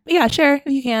 But yeah, share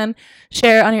if you can.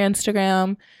 Share on your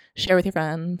Instagram. Share with your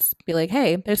friends. Be like,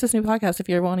 hey, there's this new podcast. If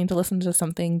you're wanting to listen to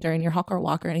something during your hawk or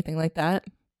walk or anything like that,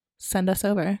 send us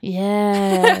over.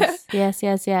 Yes.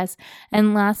 yes.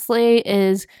 And lastly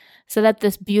is set up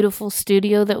this beautiful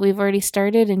studio that we've already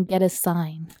started and get a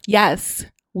sign. Yes.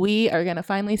 We are going to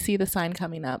finally see the sign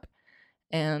coming up.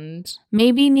 And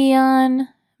maybe neon,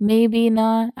 maybe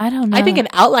not. I don't know. I think an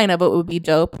outline of it would be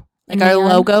dope. Like our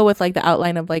logo with like the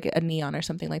outline of like a neon or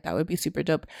something like that would be super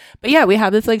dope. But yeah, we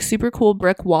have this like super cool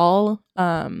brick wall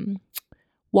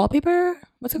wallpaper.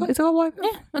 What's it called? Is it called wallpaper?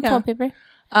 Yeah, it's wallpaper.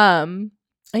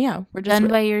 Yeah, we're just done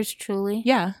by yours truly.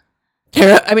 Yeah.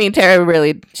 Tara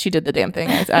really, she did the damn thing.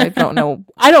 I don't know.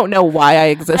 I don't know why I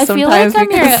exist sometimes.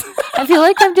 I feel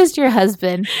like I'm just your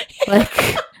husband.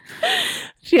 Like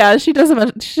yeah, she does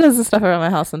the stuff around my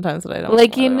house sometimes that I don't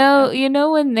like. You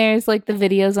know when there's like the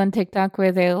videos on TikTok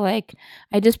where they're like,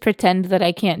 I just pretend that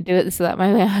I can't do it so that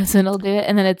my husband will do it,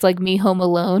 and then it's like me home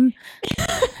alone.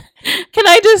 Can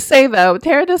I just say though,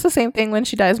 Tara does the same thing when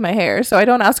she dyes my hair, so I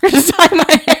don't ask her to dye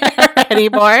my hair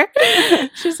anymore.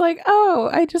 She's like,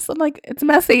 oh, I'm like, it's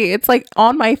messy. It's like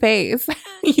on my face.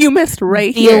 You missed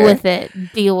right here.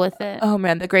 Deal with it. Oh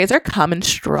man, the grays are coming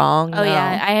strong. Oh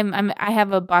yeah, I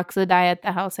have a box of dye at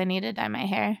the house. I need to dye my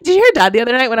hair. Did you hear Dad the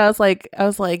other night when I was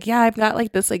like, yeah, I've got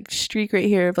like this like streak right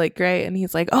here of like gray, and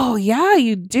he's like, oh yeah,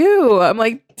 you do. I'm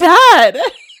like, Dad.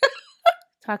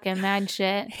 Talking mad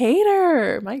shit.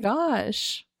 Hater. My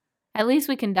gosh. At least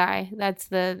we can dye. That's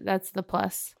the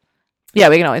plus. Yeah,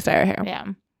 we can always dye our hair. Yeah.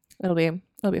 It'll be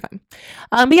fun.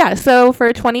 But yeah, so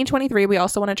for 2023, we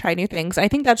also want to try new things. I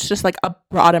think that's just like a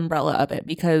broad umbrella of it,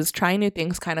 because trying new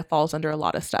things kind of falls under a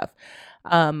lot of stuff.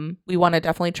 We want to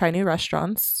definitely try new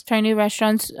restaurants.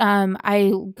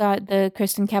 I got the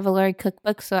Kristen Cavallari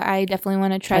cookbook, so I definitely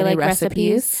want to try like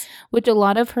recipes, which a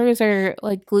lot of hers are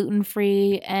like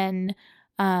gluten-free and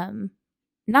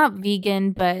not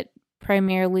vegan, but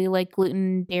primarily like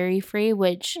gluten dairy free,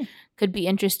 which could be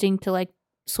interesting to like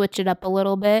switch it up a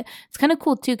little bit. It's kind of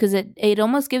cool too because it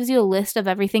almost gives you a list of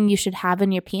everything you should have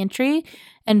in your pantry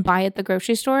and buy at the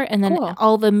grocery store, and then Cool.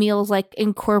 all the meals like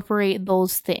incorporate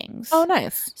those things. Oh,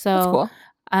 nice. So That's cool.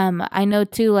 I know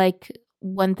too, like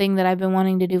one thing that I've been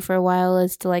wanting to do for a while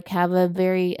is to like have a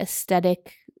very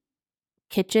aesthetic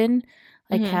kitchen,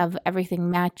 like Mhm. have everything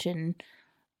match, and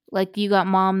like you got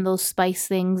mom those spice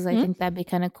things. I Mhm. think that'd be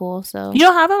kind of cool. So You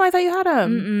don't have them? I thought you had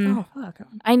them. Mm-mm. Oh, fuck.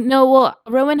 I know. Well,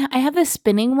 Roman, I have the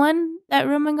spinning one that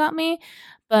Roman got me,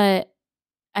 but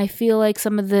I feel like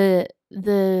some of the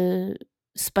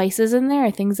spices in there are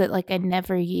things that like I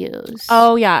never use.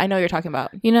 Oh, yeah. I know what you're talking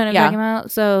about. You know what I'm yeah. talking about?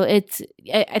 So it's.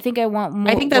 I think I want more.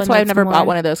 I think that's why I've never bought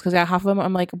one of those because half of them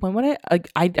I'm like, when would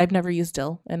I've never used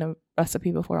dill in a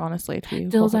recipe before, honestly. To be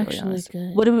Dill's completely actually honest.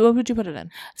 good. What would you put it in?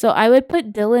 So I would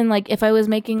put dill in like if I was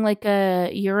making like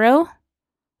a gyro,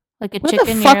 like a What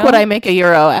chicken the fuck gyro. would I make a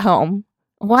gyro at home?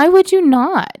 Why would you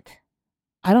not?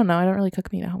 I don't know. I don't really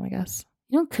cook meat at home, I guess.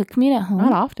 You don't cook meat at home.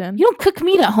 Not often. You don't cook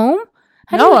meat at home.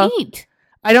 How No. do you eat?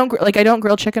 I don't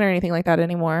grill chicken or anything like that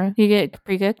anymore. You get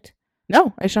pre-cooked.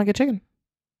 No, I just don't get chicken.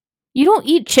 You don't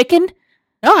eat chicken.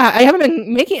 No, I haven't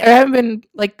been making. I haven't been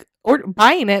like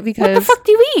buying it because What the fuck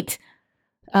do you eat?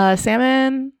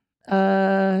 salmon,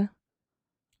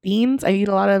 beans. I eat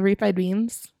a lot of refried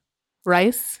beans,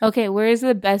 rice. Okay, where is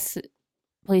the best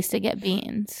place to get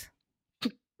beans?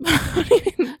 What do you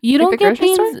mean? You Like don't the get grocery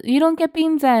beans. store? You don't get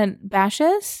beans at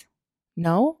Bashas'.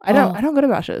 No, I don't. Oh. I don't go to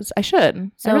Bashas'. I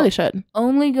should. So- I really should.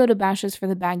 Only go to Bashas' for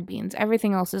the bagged beans.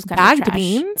 Everything else is kind of Bagged trash.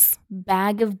 beans.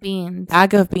 Bag of beans.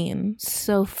 Bag of beans.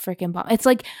 So freaking bomb. It's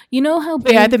like you know how.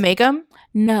 Wait, I had to beans- make them.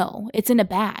 No, it's in a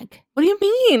bag. What do you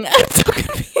mean? I'm so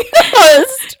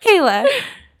confused. Kayla,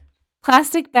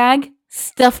 plastic bag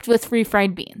stuffed with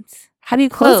refried beans. How do you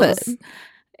close it?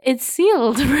 It's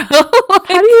sealed, bro.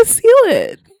 How do you seal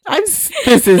it?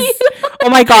 This is. Oh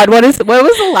my god! What was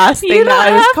the last You thing that I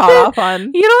don't was have caught to- off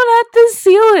on? You don't have to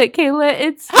seal it, Kayla.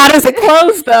 It's How does it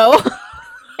close though?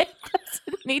 it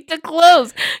doesn't need to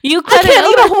close. You I cut can't it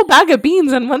eat a open. whole bag of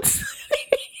beans in one.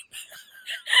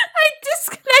 I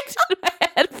disconnected my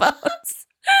headphones.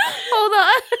 Hold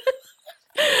on.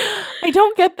 I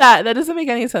don't get that. That doesn't make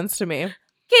any sense to me.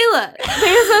 Kayla,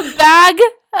 there's a bag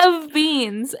of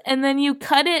beans, and then you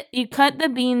cut the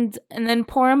beans, and then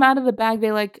pour them out of the bag.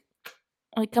 They like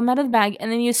come out of the bag,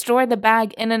 and then you store the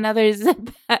bag in another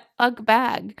Ziploc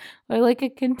bag or like a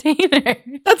container.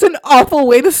 That's an awful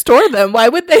way to store them. Why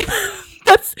would they?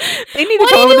 They need to What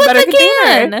do come you with do a better with the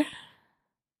container.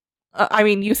 can? I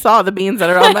mean, you saw the beans that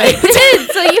are on my. I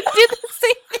did, so you did the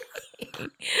same thing.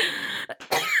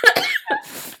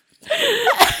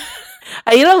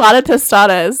 I eat a lot of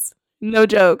tostadas. No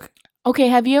joke. Okay,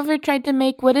 have you ever tried to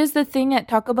make what is the thing at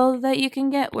Taco Bell that you can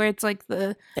get where it's like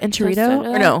the The enchilada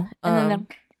tostada, or no? and then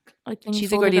the like thing cheesy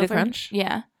folded gordita over? crunch?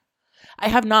 Yeah, I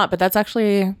have not, but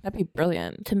that'd be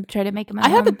brilliant. to try to make them. At I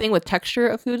have a home. thing with texture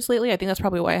of foods lately. I think that's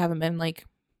probably why I haven't been like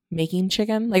making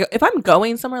chicken. Like if I'm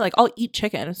going somewhere, like I'll eat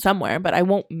chicken somewhere, but I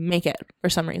won't make it for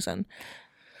some reason.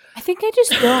 I think I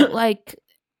just don't like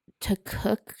to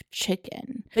cook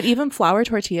chicken. But even flour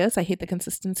tortillas, I hate the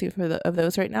consistency of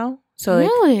those right now. So like,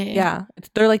 Really? yeah,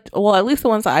 they're like, well, at least the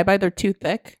ones that I buy, they're too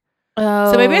thick.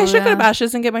 Oh, So maybe I should go yeah. to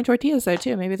Bashas' and get my tortillas there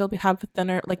too. Maybe they'll have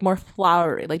thinner, like more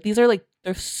floury. Like these are like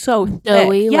they're so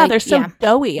Doughy, thick. Yeah, like- they're so yeah.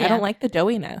 doughy. I Yeah. don't like the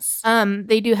doughiness.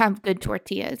 They do have good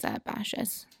tortillas at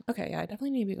Bashas'. Okay, yeah, I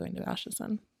definitely need to be going to Bashas'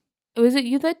 then. Was it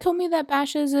you that told me that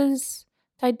Bashas' is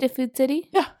tied to Food City?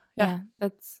 Yeah.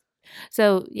 That's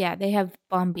so. Yeah, they have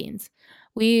bomb beans.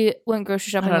 We went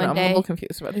grocery I shopping don't know. one I'm a day. little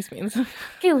confused about these beans.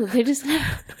 Kayla, they just.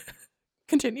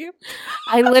 Continue.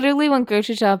 I literally went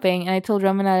grocery shopping and I told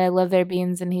Roman that I love their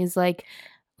beans, and he's like,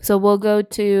 "So we'll go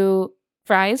to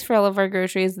Fry's for all of our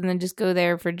groceries, and then just go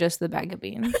there for just the bag of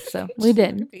beans." So we Just the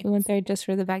bag did. of beans. We went there just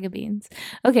for the bag of beans.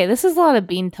 Okay, this is a lot of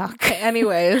bean talk. Okay,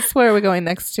 anyways, where are we going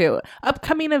next to?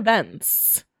 Upcoming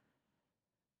events.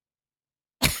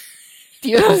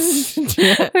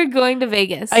 We're going to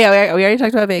Vegas. Oh yeah, we already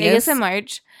talked about Vegas. Vegas in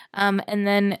March. And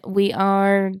then we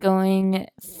are going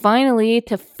finally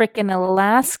to frickin'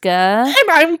 Alaska. And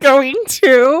I'm going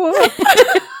to.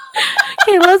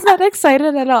 Kayla's not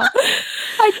excited at all.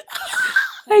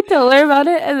 I told her about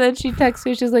it, and then she texts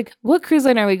me. She's like, "What cruise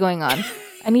line are we going on?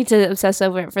 I need to obsess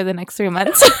over it for the next 3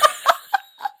 months."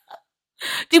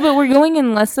 Dude, but we're going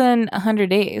in less than 100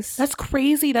 days. That's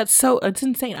crazy. It's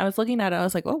insane. I was looking at it. I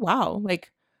was like, oh wow,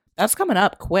 like that's coming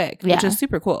up quick, which Yeah. is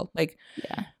super cool. Like,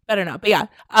 Yeah. better not. But yeah,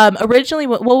 originally,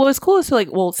 what was cool is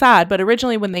sad, but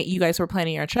originally when you guys were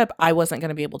planning your trip, I wasn't going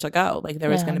to be able to go. Like there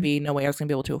was Yeah. going to be no way I was going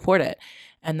to be able to afford it.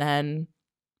 And then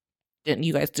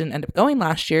you guys didn't end up going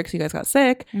last year because you guys got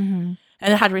sick. Mm-hmm.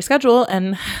 and I had to reschedule,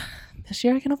 and this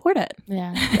year I can afford it.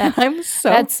 Yeah. I'm so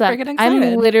That sucks. freaking excited.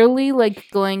 I'm literally like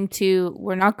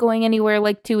we're not going anywhere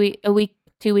like 2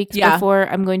 weeks Yeah. before.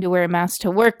 I'm going to wear a mask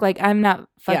to work. Like I'm not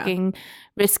fucking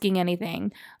risking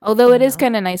anything. Although it is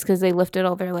kind of nice because they lifted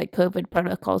all their like COVID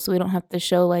protocols, so we don't have to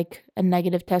show like a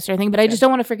negative test or anything. But I just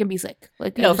don't want to freaking be sick.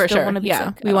 Like No, I for just don't sure. want to be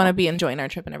Yeah, sick we want to be enjoying our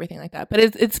trip and everything like that. But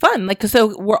it's fun. Like,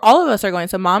 so we're all of us are going.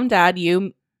 So mom, dad,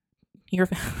 you're. I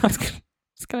was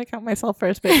gonna count myself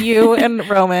first, but you and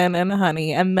Roman and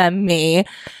Honey, and then me.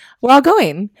 We're all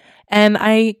going, and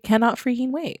I cannot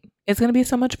freaking wait. It's gonna be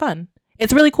so much fun.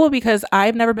 It's really cool because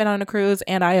I've never been on a cruise,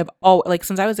 and I have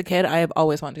since I was a kid, I have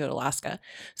always wanted to go to Alaska.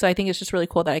 So I think it's just really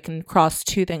cool that I can cross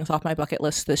 2 things off my bucket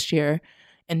list this year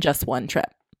in just one trip.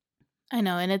 I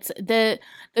know, and it's the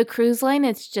cruise line.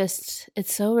 It's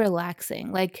so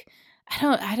relaxing. Like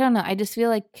I don't know. I just feel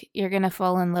like you're gonna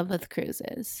fall in love with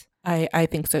cruises. I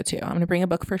think so too. I'm gonna bring a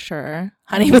book for sure.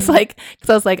 Honey was like,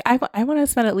 because I was like, I want to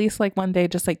spend at least like one day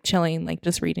just like chilling, like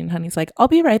just reading. Honey's like, I'll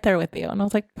be right there with you, and I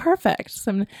was like, perfect.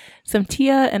 Some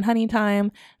Tia and Honey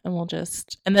time, and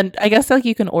and then I guess like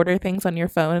you can order things on your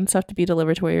phone and stuff to be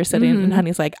delivered to where you're sitting. And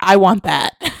Honey's like, I want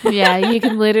that. Yeah, you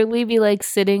can literally be like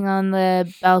sitting on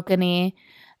the balcony.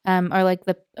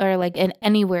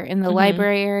 Anywhere in the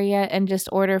library area and just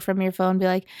order from your phone, be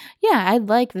like, yeah, I'd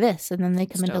like this, and then they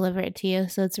come and deliver it to you.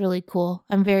 So it's really cool.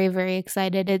 I'm very, very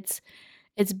excited. It's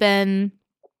been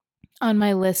on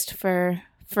my list for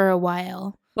a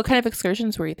while. What kind of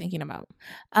excursions were you thinking about?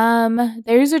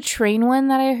 There's a train one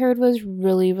that I heard was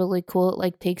really, really cool. It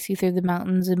like takes you through the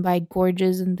mountains and by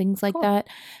gorges and things like that.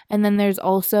 And then there's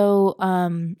also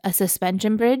a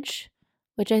suspension bridge,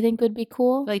 which I think would be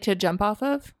cool. Like to jump off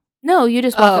of? No, you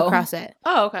just walk across it.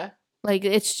 Oh, okay. Like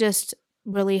it's just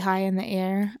really high in the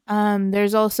air.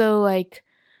 There's also like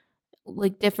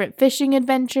different fishing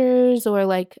adventures or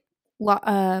like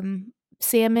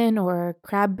salmon or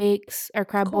crab bakes or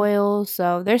crab boils.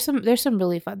 So there's some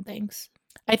really fun things.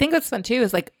 I think what's fun too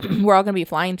is like we're all gonna be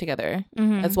flying together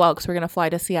as well, because we're gonna fly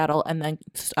to Seattle and then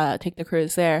take the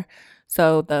cruise there.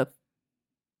 So the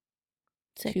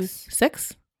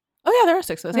 6? Oh yeah, there are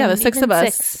 6 of us. Yeah, the 6 of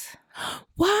us. 6.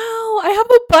 Wow, I have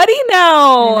a buddy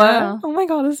now. Oh my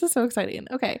god, this is so exciting.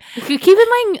 Okay. Keep in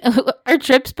mind our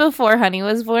trips before Honey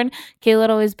was born, Kayla would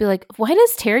always be like, why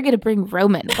does Tara get to bring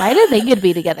Roman? Why do they get to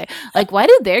be together? Like, why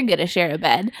did they get to share a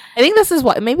bed? I think this is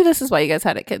why you guys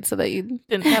had a kid, so that you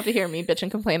didn't have to hear me bitch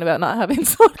and complain about not having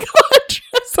someone go on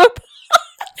trips with.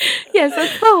 Yes,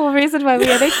 that's the whole reason why we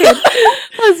had a kid.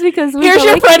 Was because here's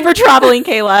your friend for traveling,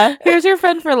 Kayla. Here's your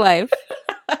friend for life.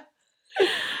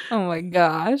 Oh my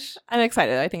gosh. I'm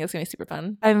excited. I think it's going to be super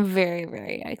fun. I'm very,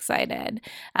 very excited.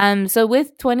 So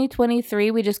with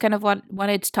 2023, we just kind of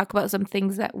wanted to talk about some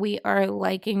things that we are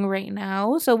liking right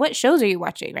now. So what shows are you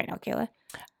watching right now, Kayla?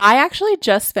 I actually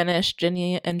just finished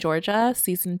Ginny and Georgia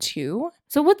season 2.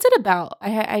 So what's it about?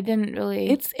 I didn't really...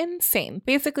 It's insane.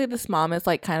 Basically, this mom is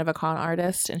like kind of a con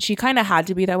artist, and she kind of had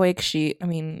to be that way because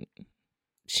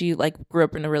she like grew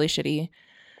up in a really shitty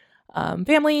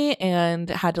family and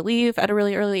had to leave at a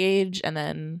really early age, and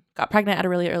then got pregnant at a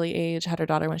really early age, had her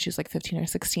daughter when she was like 15 or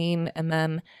 16, and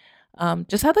then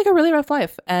just had like a really rough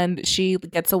life. And she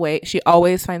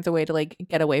always finds a way to like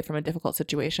get away from a difficult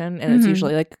situation, and it's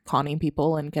usually like conning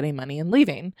people and getting money and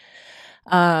leaving.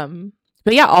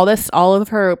 But yeah, all of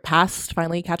her past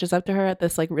finally catches up to her at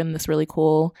this like in this really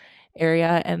cool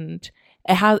area, and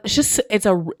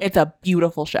it's a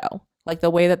beautiful show. Like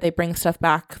the way that they bring stuff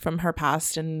back from her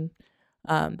past and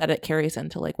that it carries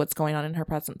into like what's going on in her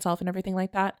present self and everything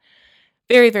like that.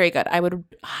 Very, very good. I would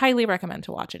highly recommend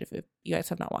to watch it if you guys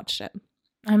have not watched it.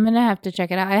 I'm going to have to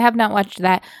check it out. I have not watched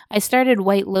that. I started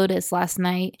White Lotus last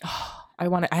night. I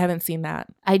haven't seen that.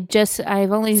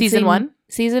 I've only Season 1?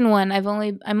 Season 1.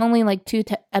 I'm only like 2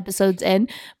 episodes in,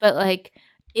 but like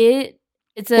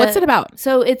what's it about?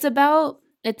 So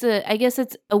I guess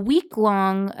it's a week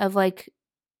long of like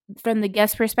from the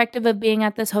guest perspective of being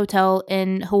at this hotel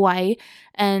in Hawaii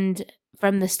and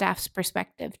from the staff's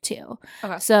perspective too.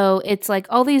 Okay. So it's like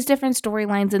all these different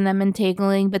storylines and them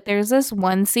entangling, but there's this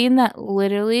one scene that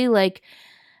literally like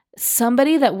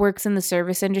somebody that works in the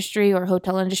service industry or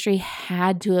hotel industry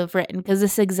had to have written, because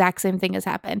this exact same thing has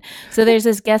happened. So there's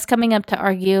this guest coming up to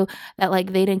argue that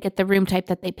like they didn't get the room type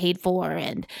that they paid for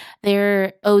and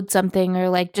they're owed something, or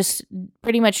like just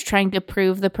pretty much trying to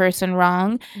prove the person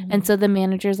wrong. And so the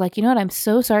manager's like, you know what, I'm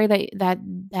so sorry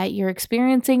that you're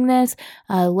experiencing this.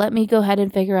 Let me go ahead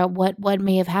and figure out what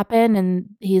may have happened. And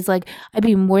he's like, I'd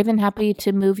be more than happy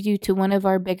to move you to one of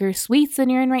our bigger suites than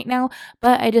you're in right now,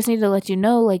 but I just need to let you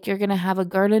know, like, like you're gonna have a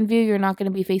garden view, you're not gonna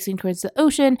be facing towards the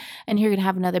ocean, and you're gonna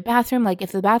have another bathroom. Like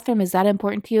if the bathroom is that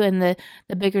important to you and the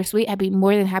bigger suite, I'd be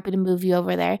more than happy to move you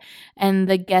over there. And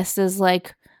the guest is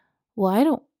like,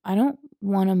 well, I don't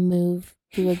want to move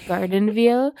to a garden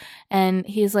view. And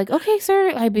he's like, okay,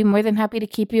 sir, I'd be more than happy to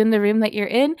keep you in the room that you're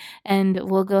in, and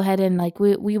we'll go ahead and like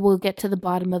we will get to the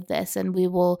bottom of this, and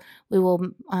we'll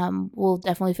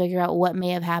definitely figure out what may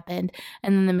have happened.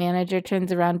 And then the manager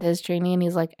turns around to his trainee and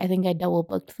he's like, I think I double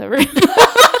booked the room.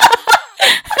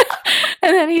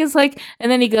 And then he's like,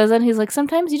 and then he goes on, he's like,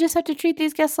 sometimes you just have to treat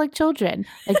these guests like children.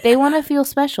 Like they want to feel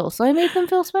special. So I made them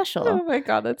feel special. Oh my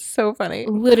God, that's so funny.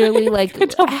 Literally like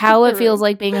how it feels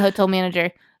like being a hotel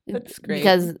manager. That's great.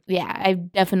 Because yeah,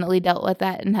 I've definitely dealt with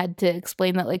that and had to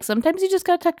explain that like sometimes you just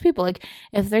gotta talk to people. Like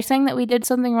if they're saying that we did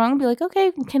something wrong, be like,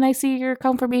 okay, can I see your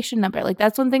confirmation number? Like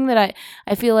that's one thing that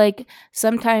I feel like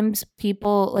sometimes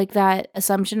people like that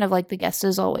assumption of like the guest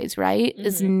is always right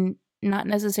is not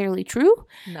necessarily true.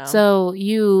 No. So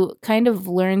you kind of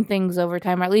learn things over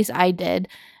time, or at least I did.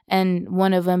 And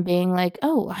one of them being like,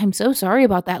 oh, I'm so sorry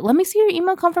about that. Let me see your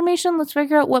email confirmation. Let's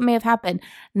figure out what may have happened.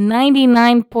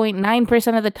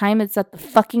 99.9% of the time, it's that the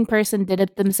fucking person did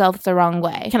it themselves the wrong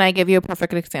way. Can I give you a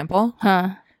perfect example? Huh.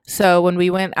 So when we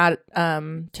went out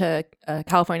to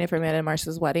California for Amanda and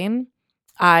Mars's wedding,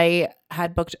 I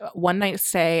had booked one night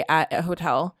stay at a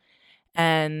hotel.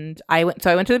 And I went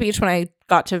to the beach when I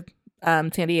got to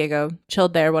San Diego,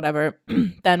 chilled there, whatever.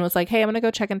 Then was like, hey, I'm gonna go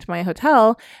check into my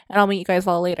hotel and I'll meet you guys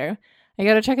all later. I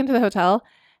go to check into the hotel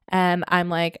and I'm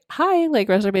like, hi, like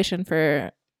reservation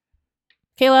for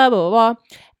Kayla, blah, blah, blah.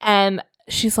 And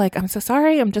she's like, I'm so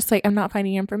sorry. I'm just like, I'm not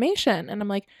finding your information. And I'm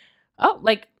like, oh,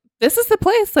 like this is the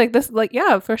place. Like this, like,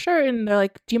 yeah, for sure. And they're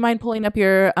like, do you mind pulling up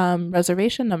your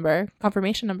reservation number,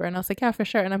 confirmation number? And I was like, yeah, for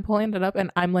sure. And I'm pulling it up and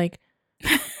I'm like,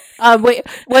 wait,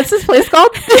 what's this place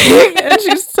called? And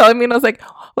she's telling me, and I was like,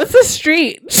 what's the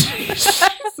street?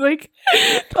 She's like,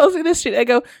 tells me the street. I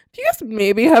go, do you guys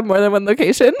maybe have more than one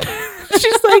location?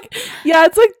 She's like, yeah,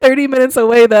 it's like 30 minutes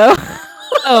away though.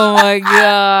 Oh my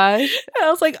gosh. And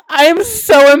I was like, I'm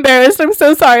so embarrassed. I'm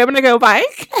so sorry. I'm gonna go. Bye.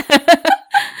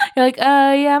 You're like,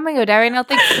 yeah, I'm gonna go die right now.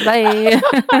 Thanks. Bye.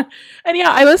 And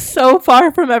yeah, I was so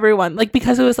far from everyone. Like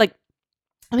because it was like,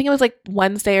 I think it was like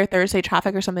Wednesday or Thursday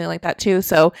traffic or something like that too.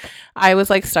 So I was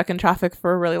like stuck in traffic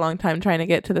for a really long time trying to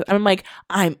get to I'm like,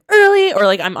 I'm early or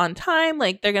like I'm on time.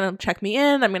 Like they're going to check me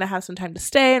in. I'm going to have some time to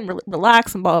stay and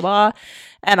relax and blah, blah, blah.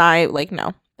 And I like,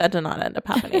 no, that did not end up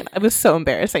happening. It was so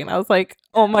embarrassing. I was like,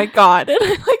 oh my God. And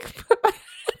I like put my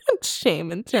head in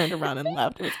shame and turned around and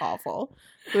left. It was awful.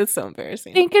 It was so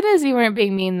embarrassing. Thank goodness you weren't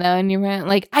being mean though. And you weren't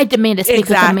like, I demand to speak with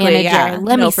the manager. Yeah.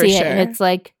 Let me see sure. it. And it's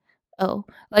like, oh,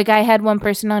 like I had one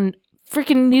person on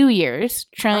freaking New Year's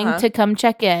trying to come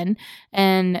check in,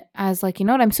 and I was like, you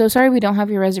know what? I'm so sorry we don't have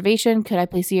your reservation. Could I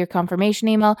please see your confirmation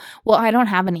email? Well, I don't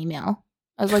have an email.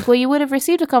 I was like, well, you would have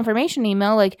received a confirmation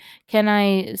email. Like, can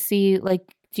I see, like,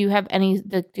 do you have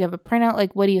do you have a printout?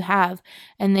 Like, what do you have?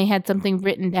 And they had something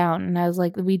written down, and I was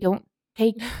like, we don't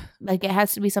take, like, it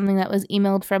has to be something that was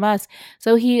emailed from us.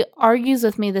 So he argues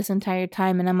with me this entire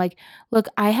time, and I'm like, look,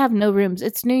 I have no rooms.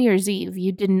 It's New Year's Eve.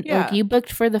 You didn't, like, you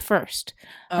booked for the 1st.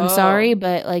 I'm sorry,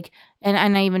 but, like,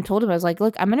 and I even told him, I was like,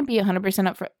 look, I'm going to be 100%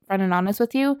 upfront and honest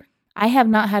with you. I have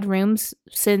not had rooms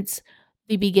since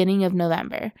the beginning of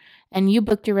November. And you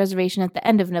booked your reservation at the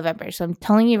end of November. So I'm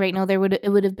telling you right now, it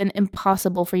would have been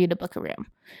impossible for you to book a room.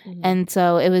 Mm-hmm. And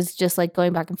so it was just like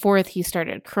going back and forth. He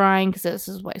started crying because this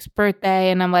is his wife's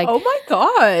birthday. And I'm like, oh my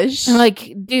gosh. I'm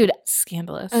like, dude,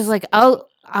 scandalous. I was like,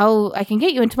 I can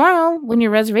get you in tomorrow when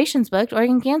your reservation's booked, or I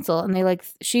can cancel. And they like,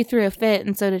 she threw a fit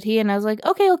and so did he. And I was like,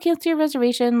 okay, I'll cancel your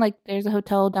reservation. Like there's a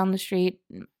hotel down the street.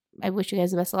 I wish you guys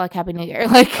the best of luck. Happy New Year.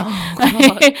 Like,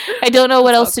 I don't know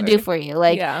what else to do for you.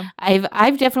 Like, yeah.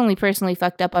 I've definitely personally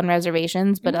fucked up on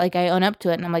reservations, but like I own up to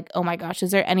it. And I'm like, oh my gosh,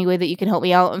 is there any way that you can help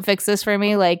me out and fix this for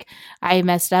me? Like, I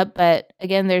messed up, but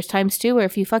again, there's times too where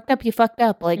if you fucked up, you fucked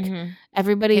up. Like,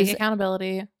 everybody's take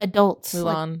accountability. Adults, move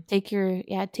like, on.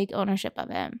 Take ownership of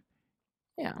it.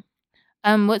 Yeah.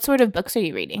 What sort of books are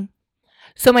you reading?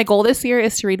 So my goal this year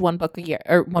is to read one book a year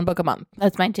or one book a month.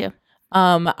 That's mine too.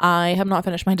 I have not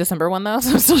finished my December one though,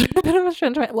 so I'm still trying to finish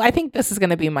it. Well, I think this is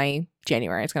going to be my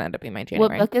January. It's going to end up being my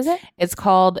January. What book is it? It's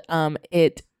called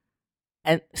It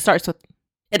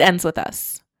Ends With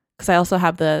Us, because I also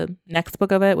have the next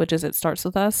book of it, which is It Starts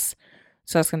With Us.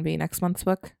 So that's going to be next month's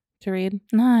book to read.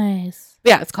 Nice.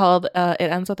 Yeah, it's called It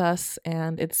Ends With Us,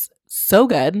 and it's so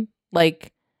good.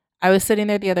 Like, I was sitting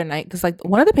there the other night because like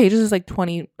one of the pages is like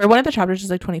 20, or one of the chapters is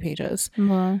like 20 pages.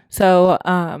 So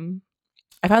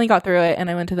I finally got through it and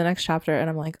I went to the next chapter and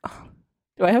I'm like, oh,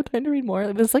 do I have time to read more?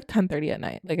 It was like 10:30 at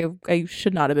night. Like I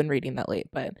should not have been reading that late,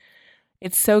 but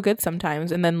it's so good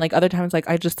sometimes. And then like other times, like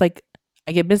I just like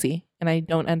I get busy and I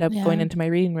don't end up going into my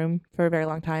reading room for a very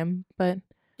long time. But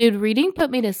dude, reading put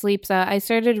me to sleep. So I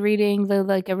started reading the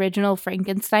like original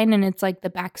Frankenstein, and it's like the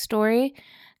backstory.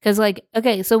 Because like,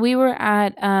 okay, so we were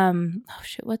at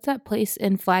what's that place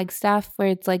in Flagstaff where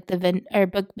it's like the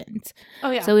Bookman's?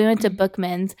 Oh yeah. So we went to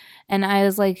Bookman's, and I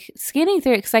was like scanning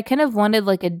through it because I kind of wanted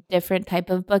like a different type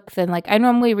of book than like I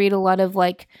normally read a lot of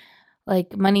like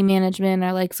money management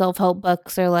or like self-help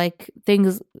books or like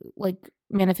things like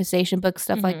manifestation books,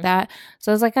 stuff like that.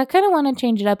 So I was like, I kind of want to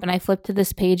change it up, and I flipped to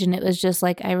this page, and it was just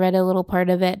like I read a little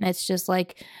part of it, and it's just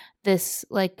like this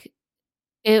like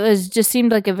it was just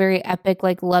seemed like a very epic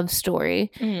like love story.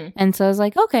 And so I was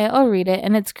like, okay, I'll read it.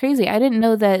 And it's crazy, I didn't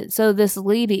know that. So this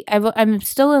lady, I'm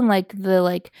still in like the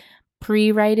like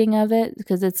pre-writing of it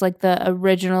because it's like the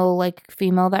original like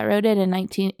female that wrote it in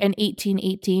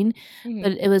 1818.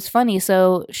 But it was funny,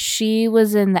 so she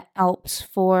was in the Alps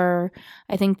for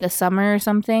I think the summer or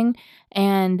something,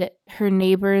 and her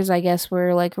neighbors I guess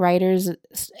were like writers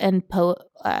and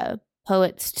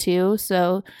poets too.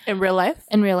 So in real life,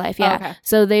 yeah. Okay.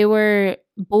 So they were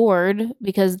bored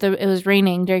because it was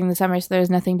raining during the summer, so there was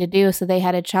nothing to do. So they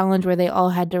had a challenge where they all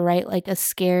had to write like a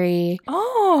scary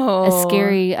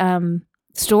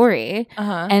story.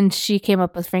 And she came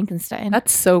up with Frankenstein.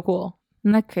 That's so cool.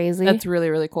 Isn't that crazy? That's really,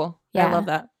 really cool. Yeah. I love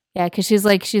that. Yeah, because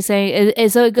she's saying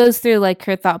so it goes through like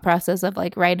her thought process of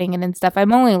like writing it and stuff.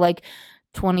 I'm only like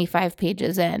 25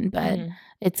 pages in, but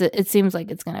it seems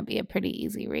like it's gonna be a pretty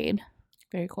easy read.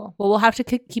 Very cool. Well, we'll have to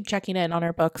keep checking in on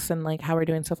our books and like how we're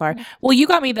doing so far. Well, you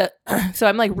got me so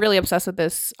I'm like really obsessed with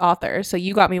this author. So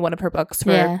you got me one of her books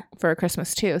for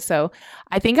Christmas too. So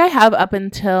I think I have up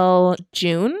until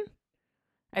June.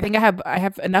 I think I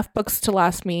have enough books to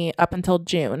last me up until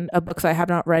June of books I have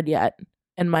not read yet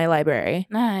in my library.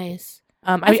 Nice.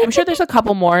 I'm sure there's a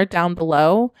couple more down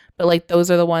below, but like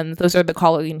those are the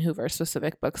Colleen Hoover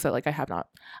specific books that like I have not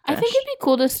finished. I think it'd be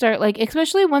cool to start like,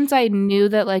 especially once I knew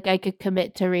that like I could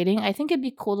commit to reading, I think it'd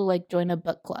be cool to like join a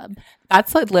book club.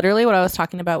 That's like literally what I was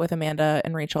talking about with Amanda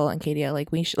and Rachel and Katia.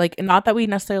 Like we should, like, not that we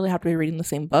necessarily have to be reading the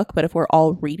same book, but if we're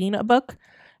all reading a book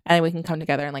and we can come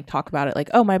together and like talk about it, like,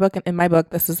 oh, in my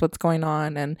book this is what's going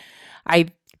on, and I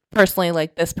personally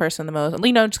like this person the most,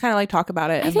 just kind of like talk about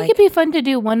it. I think it'd be fun to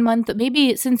do 1 month,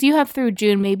 maybe since you have through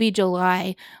June, maybe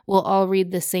July we'll all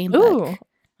read the same book.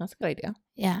 That's a good idea.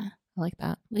 Yeah, I like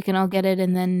that. We can all get it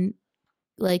and then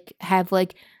like have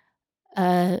like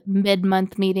a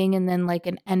mid-month meeting and then like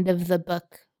an end of the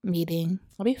book meeting.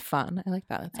 That'll be fun. I like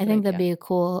that. I think that'd be a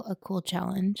cool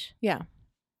challenge. Yeah.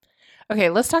 Okay,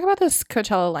 let's talk about this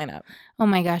Coachella lineup. Oh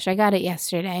my gosh, I got it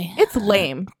yesterday. It's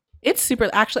lame. It's super.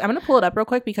 Actually, I'm going to pull it up real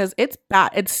quick because it's bad.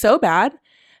 It's so bad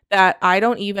that I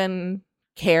don't even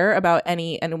care about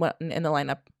anyone in the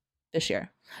lineup this year.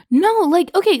 No,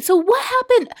 like, okay, so what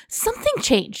happened? Something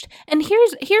changed. And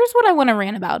here's what I want to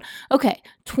rant about. Okay,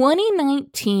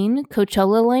 2019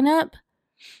 Coachella lineup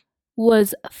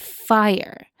was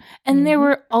fire. And there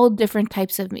were all different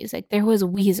types of music. There was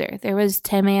Weezer. There was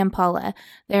Tame Impala.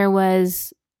 There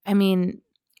was,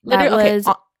 Gorillaz.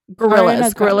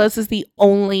 Gorillaz is the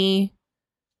only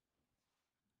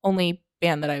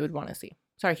band that I would want to see.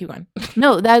 Sorry, keep going.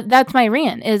 No, that's my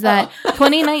rant, is that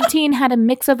 2019 had a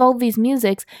mix of all these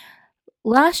musics.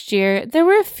 Last year, there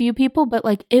were a few people, but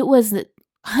like it was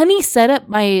Honey set up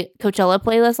my Coachella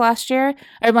playlist last year,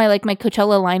 or my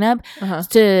Coachella lineup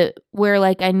to where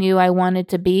like I knew I wanted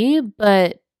to be,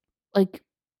 but like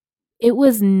it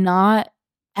was not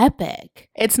epic.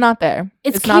 It's not there.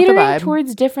 It's not the catering vibe.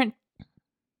 Towards different.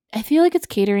 I feel like it's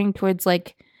catering towards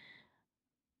like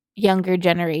younger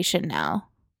generation now.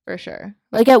 For sure.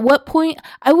 Like at what point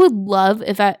I would love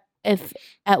if at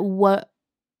what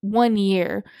 1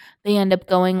 year they end up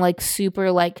going like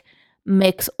super like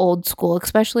mix old school,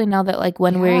 especially now that like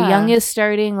when we're young is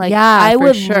starting. Like I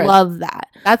would love that.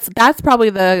 That's probably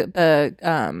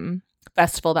the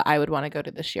festival that I would want to go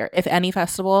to this year. If any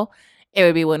festival, it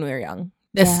would be When We Were Young.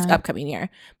 This upcoming year,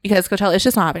 because Coachella is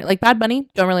just not happening. Like Bad Bunny,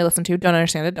 don't really listen to, don't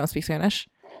understand it, don't speak Spanish.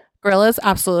 Gorillaz,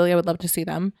 absolutely, I would love to see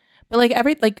them. But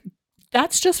like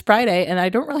that's just Friday, and I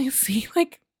don't really see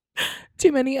like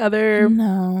too many other.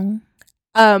 No.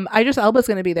 Idris Elba's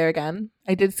going to be there again.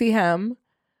 I did see him.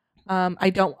 I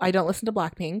don't listen to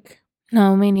Blackpink.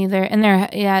 No, me neither. And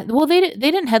well, they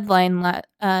didn't headline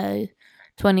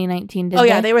 2019, did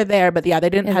they? They were there, but they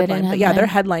didn't headline. But headline. They're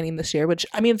headlining this year, which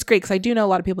I mean, it's great because I do know a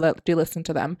lot of people that do listen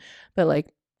to them, but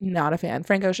like not a fan.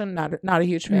 Frank Ocean, not a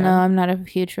huge fan. No, I'm not a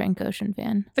huge Frank Ocean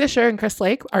fan. Fisher and Chris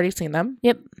Lake, already seen them.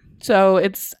 Yep. So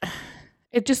it's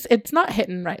it's not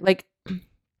hitting right. Like,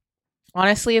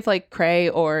 honestly, if like Cray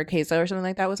or Queso or something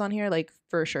like that was on here, like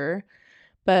for sure.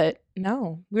 But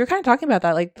no, we were kind of talking about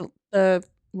that. Like the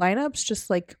lineups, just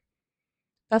like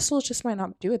festivals, just might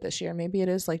not do it this year. Maybe it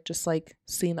is like just like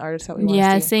seeing the artists that we want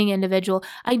to see. Seeing individual.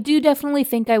 I do definitely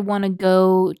think I want to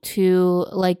go to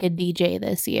like a DJ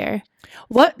this year.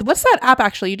 What's that app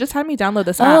actually? You just had me download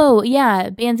this app. Oh yeah,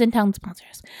 Bands in Town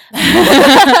sponsors.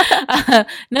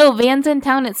 No, Bands in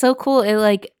Town. It's so cool. It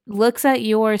like looks at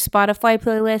your Spotify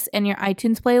playlist and your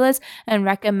iTunes playlist and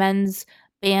recommends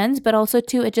bands, but also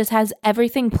too it just has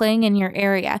everything playing in your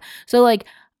area. So like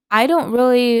I don't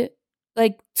really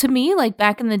like, to me, like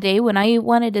back in the day when I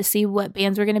wanted to see what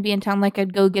bands were going to be in town, like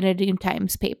I'd go get a New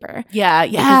Times paper. Yeah,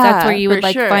 because that's where you would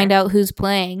like sure. find out who's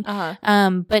playing. Uh-huh.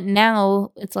 But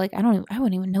now it's like I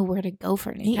wouldn't even know where to go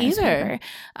for a New Times either.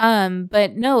 paper.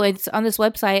 But no, it's on this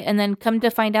website, and then come to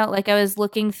find out, like I was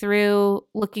looking through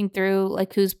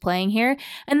like who's playing here,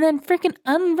 and then freaking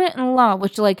Unwritten Law,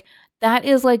 which like that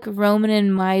is like Roman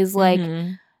and Mai's like.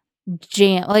 Mm-hmm.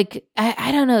 Jam, like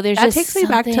I don't know. There's that just takes me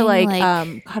back to like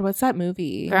God, what's that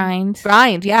movie? Grind.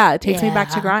 Yeah, it takes me back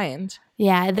to Grind.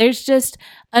 Yeah, there's just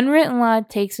Unwritten Law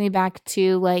takes me back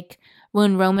to like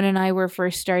when Roman and I were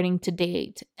first starting to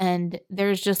date, and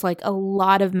there's just like a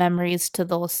lot of memories to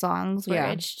those songs where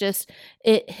it's just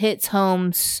it hits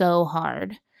home so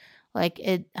hard. Like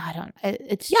it's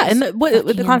and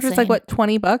the concert's like what,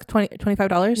 $20,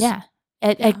 $25? Yeah.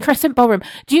 At Crescent Ballroom.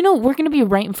 Do you know we're going to be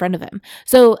right in front of him?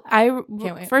 So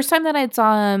first time that I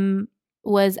saw him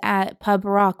was at Pub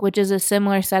Rock, which is a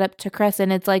similar setup to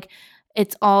Crescent. It's like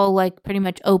it's all like pretty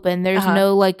much open. There's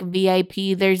no like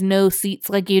VIP. There's no seats.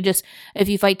 Like you just if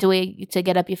you fight to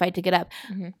get up, you fight to get up.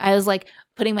 Mm-hmm. I was like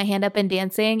putting my hand up and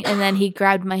dancing, and then he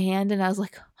grabbed my hand, and I was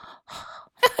like.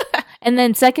 And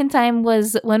then second time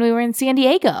was when we were in San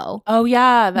Diego. Oh,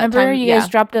 yeah. Remember you guys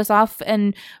dropped us off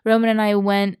and Roman and I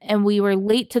went and we were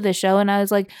late to the show. And I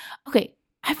was like, okay,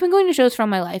 I've been going to shows for all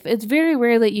my life. It's very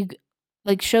rare that you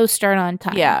like shows start on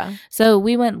time. Yeah. So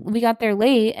we got there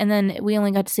late and then we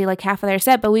only got to see like half of their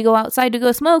set, but we go outside to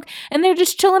go smoke and they're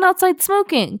just chilling outside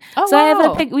smoking. Oh, so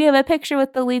wow. We have a picture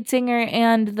with the lead singer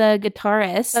and the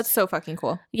guitarist. That's so fucking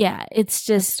cool. Yeah. It's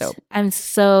just, I'm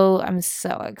so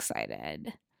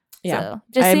excited. Yeah,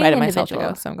 so, I invited myself to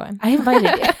go, so I'm going. I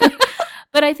invited you.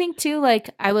 But I think, too, like,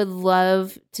 I would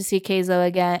love to see Queso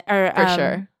again. For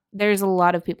sure. There's a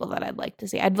lot of people that I'd like to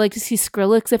see. I'd like to see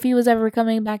Skrillex if he was ever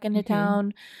coming back into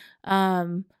town.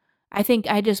 I think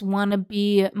I just want to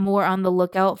be more on the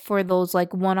lookout for those,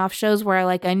 like, one-off shows where,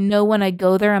 like, I know when I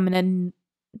go there, I'm going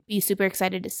to be super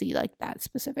excited to see, like, that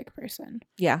specific person.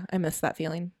 Yeah, I miss that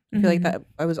feeling. I feel like that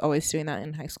I was always doing that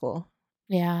in high school.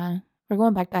 Yeah. We're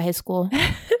going back to high school.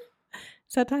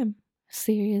 It's that time.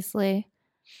 Seriously.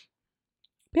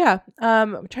 Yeah.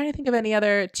 I'm trying to think of any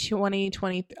other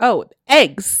 2020. Oh,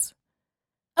 eggs.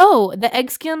 Oh, the egg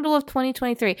scandal of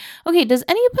 2023. Okay, does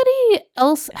anybody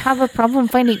else have a problem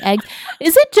finding eggs?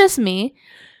 Is it just me?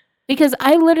 Because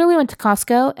I literally went to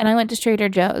Costco and I went to Trader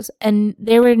Joe's and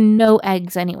there were no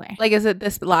eggs anywhere. Like, is it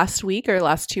this last week or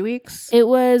last 2 weeks? It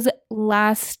was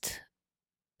last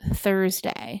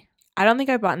Thursday. I don't think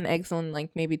I've bought eggs in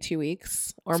like maybe 2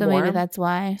 weeks or more. So maybe that's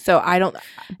why. So I don't,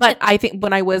 but I think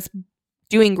when I was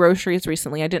doing groceries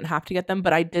recently, I didn't have to get them,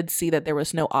 but I did see that there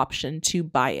was no option to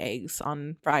buy eggs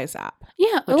on Fry's app.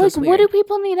 Yeah, like what do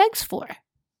people need eggs for?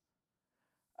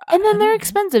 And then they're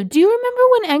expensive. Do you remember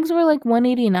when eggs were like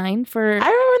 $1.89 for? I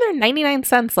remember they're 99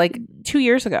 cents like 2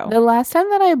 years ago. The last time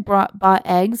that I bought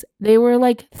eggs, they were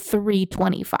like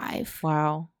 $3.25.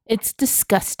 Wow. It's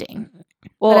disgusting.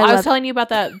 Well, I was telling you about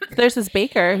that. There's this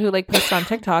baker who like posted on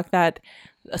TikTok that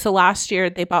so last year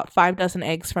they bought 5 dozen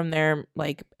eggs from their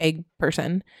like egg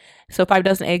person. So 5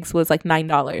 dozen eggs was like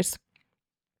 $9.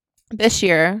 This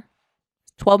year,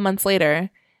 12 months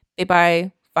later, they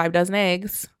buy 5 dozen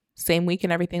eggs, same week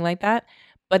and everything like that,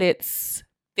 but it's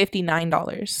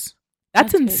 $59.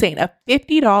 That's insane.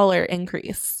 Crazy. A $50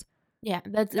 increase. Yeah,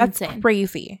 that's insane.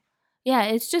 Crazy. Yeah,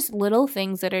 it's just little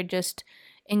things that are just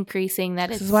increasing that.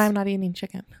 This is why I'm not eating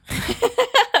chicken.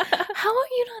 How are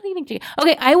you not eating chicken?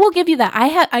 Okay, I will give you that.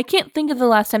 I can't think of the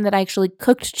last time that I actually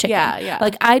cooked chicken. Yeah.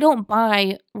 Like I don't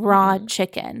buy raw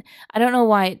chicken. I don't know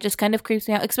why. It just kind of creeps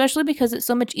me out, especially because it's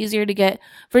so much easier to get.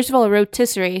 First of all, a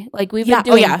rotisserie. Like we've been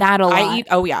doing that a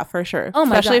lot. For sure. Oh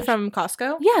my Especially gosh. From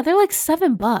Costco. Yeah, they're like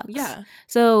 $7. Yeah.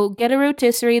 So get a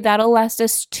rotisserie. That'll last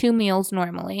us 2 meals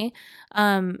normally.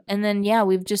 And then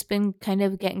we've just been kind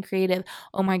of getting creative.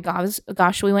 Oh my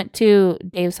gosh, we went to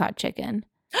Dave's Hot Chicken.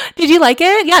 Did you like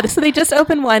it? Yeah, so they just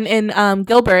opened one in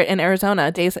Gilbert in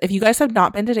Arizona. If you guys have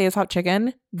not been to Dave's Hot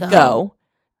Chicken, go.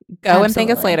 Go and thank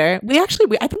us Absolutely.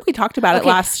 later. I think we talked about it Okay.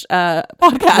 last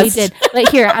podcast. We did. But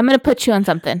here, I'm going to put you on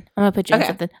something. Okay.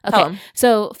 Tell 'em.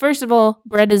 So, first of all,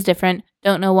 bread is different.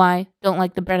 Don't know why. Don't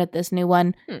like the bread at this new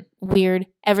one. Weird.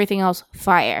 Everything else,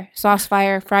 fire. Sauce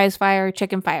fire, fries fire,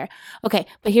 chicken fire. Okay,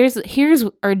 but here's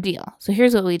our deal. So,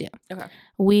 here's what we do. Okay.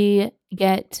 We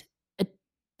get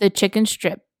the chicken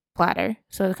strip platter.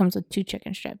 So, it comes with 2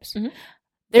 chicken strips. Mhm.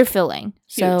 They're filling.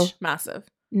 Huge. So, Massive.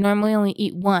 normally only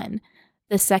eat one.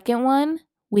 The second one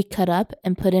we cut up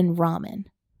and put in ramen,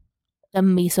 the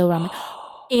miso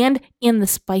ramen, and the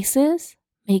spices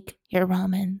make your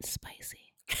ramen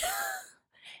spicy.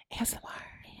 ASMR.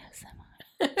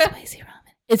 Spicy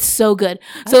ramen. It's so good.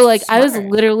 So like I was smart.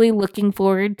 literally looking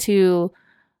forward to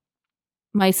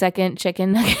my second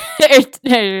chicken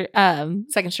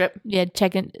Second strip.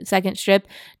 second strip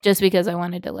just because I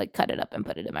wanted to like cut it up and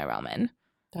put it in my ramen.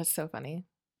 That's so funny.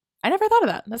 I never thought of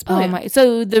that. That's Oh brilliant. my!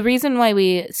 So the reason why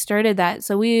we started that,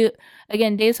 so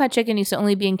Dave's Hot Chicken used to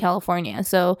only be in California.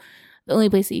 So the only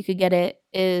place that you could get it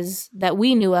is that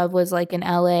we knew of was like an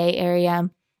LA area.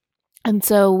 And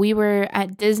so we were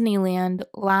at Disneyland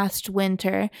last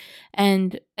winter,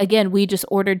 and again, we just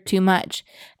ordered too much.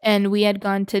 And we had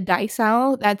gone to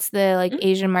Daisao, that's the like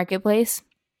Asian marketplace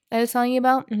that I was telling you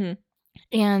about. Mhm.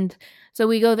 And so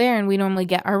we go there and we normally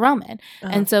get our ramen.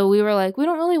 And so we were like, we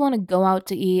don't really want to go out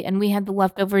to eat. And we had the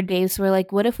leftover days. So we're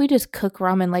like, what if we just cook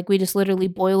ramen? Like we just literally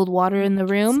boiled water in the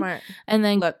room Smart. and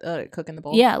then Let it cook in the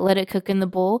bowl. yeah, let it cook in the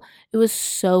bowl. It was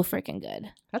so freaking good.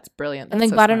 That's brilliant. And That's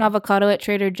then so bought an smart. avocado at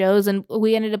Trader Joe's, and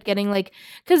we ended up getting like,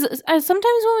 because sometimes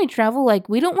when we travel, like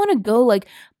we don't want to go like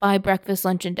buy breakfast,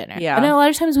 lunch, and dinner. Yeah. And a lot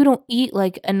of times we don't eat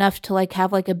like enough to like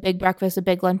have like a big breakfast, a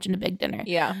big lunch, and a big dinner.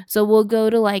 Yeah. So we'll go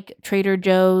to like Trader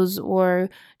Joe's or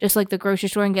just like the grocery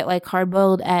store and get like hard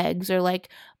boiled eggs or like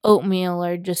oatmeal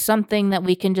or just something that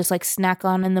we can just like snack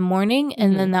on in the morning,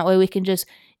 and then that way we can just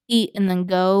eat and then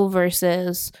go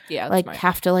versus Yeah. That's like smart.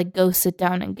 have to like go sit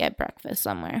down and get breakfast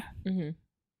somewhere.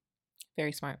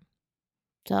 Very smart.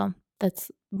 So that's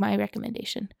my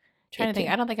recommendation. Trying to Get think.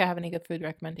 to. I don't think I have any good food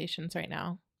recommendations right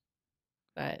now.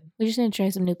 But We just need to try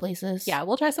some new places. yeah,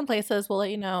 we'll try some places. We'll let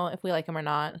you know if we like them or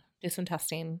not. Do some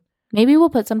testing. Maybe we'll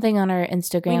put something on our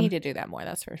Instagram. We need to do that more.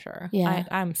 That's for sure. Yeah.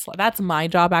 That's my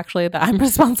job actually. That I'm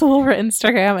responsible for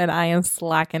Instagram, and I am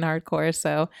slacking hardcore.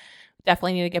 So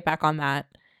definitely need to get back on that,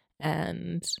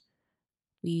 and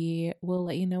we will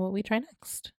let you know what we try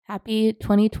next. Happy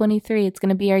 2023. It's going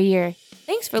to be our year.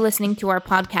 Thanks for listening to our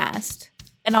podcast.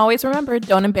 And always remember,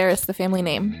 don't embarrass the family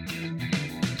name.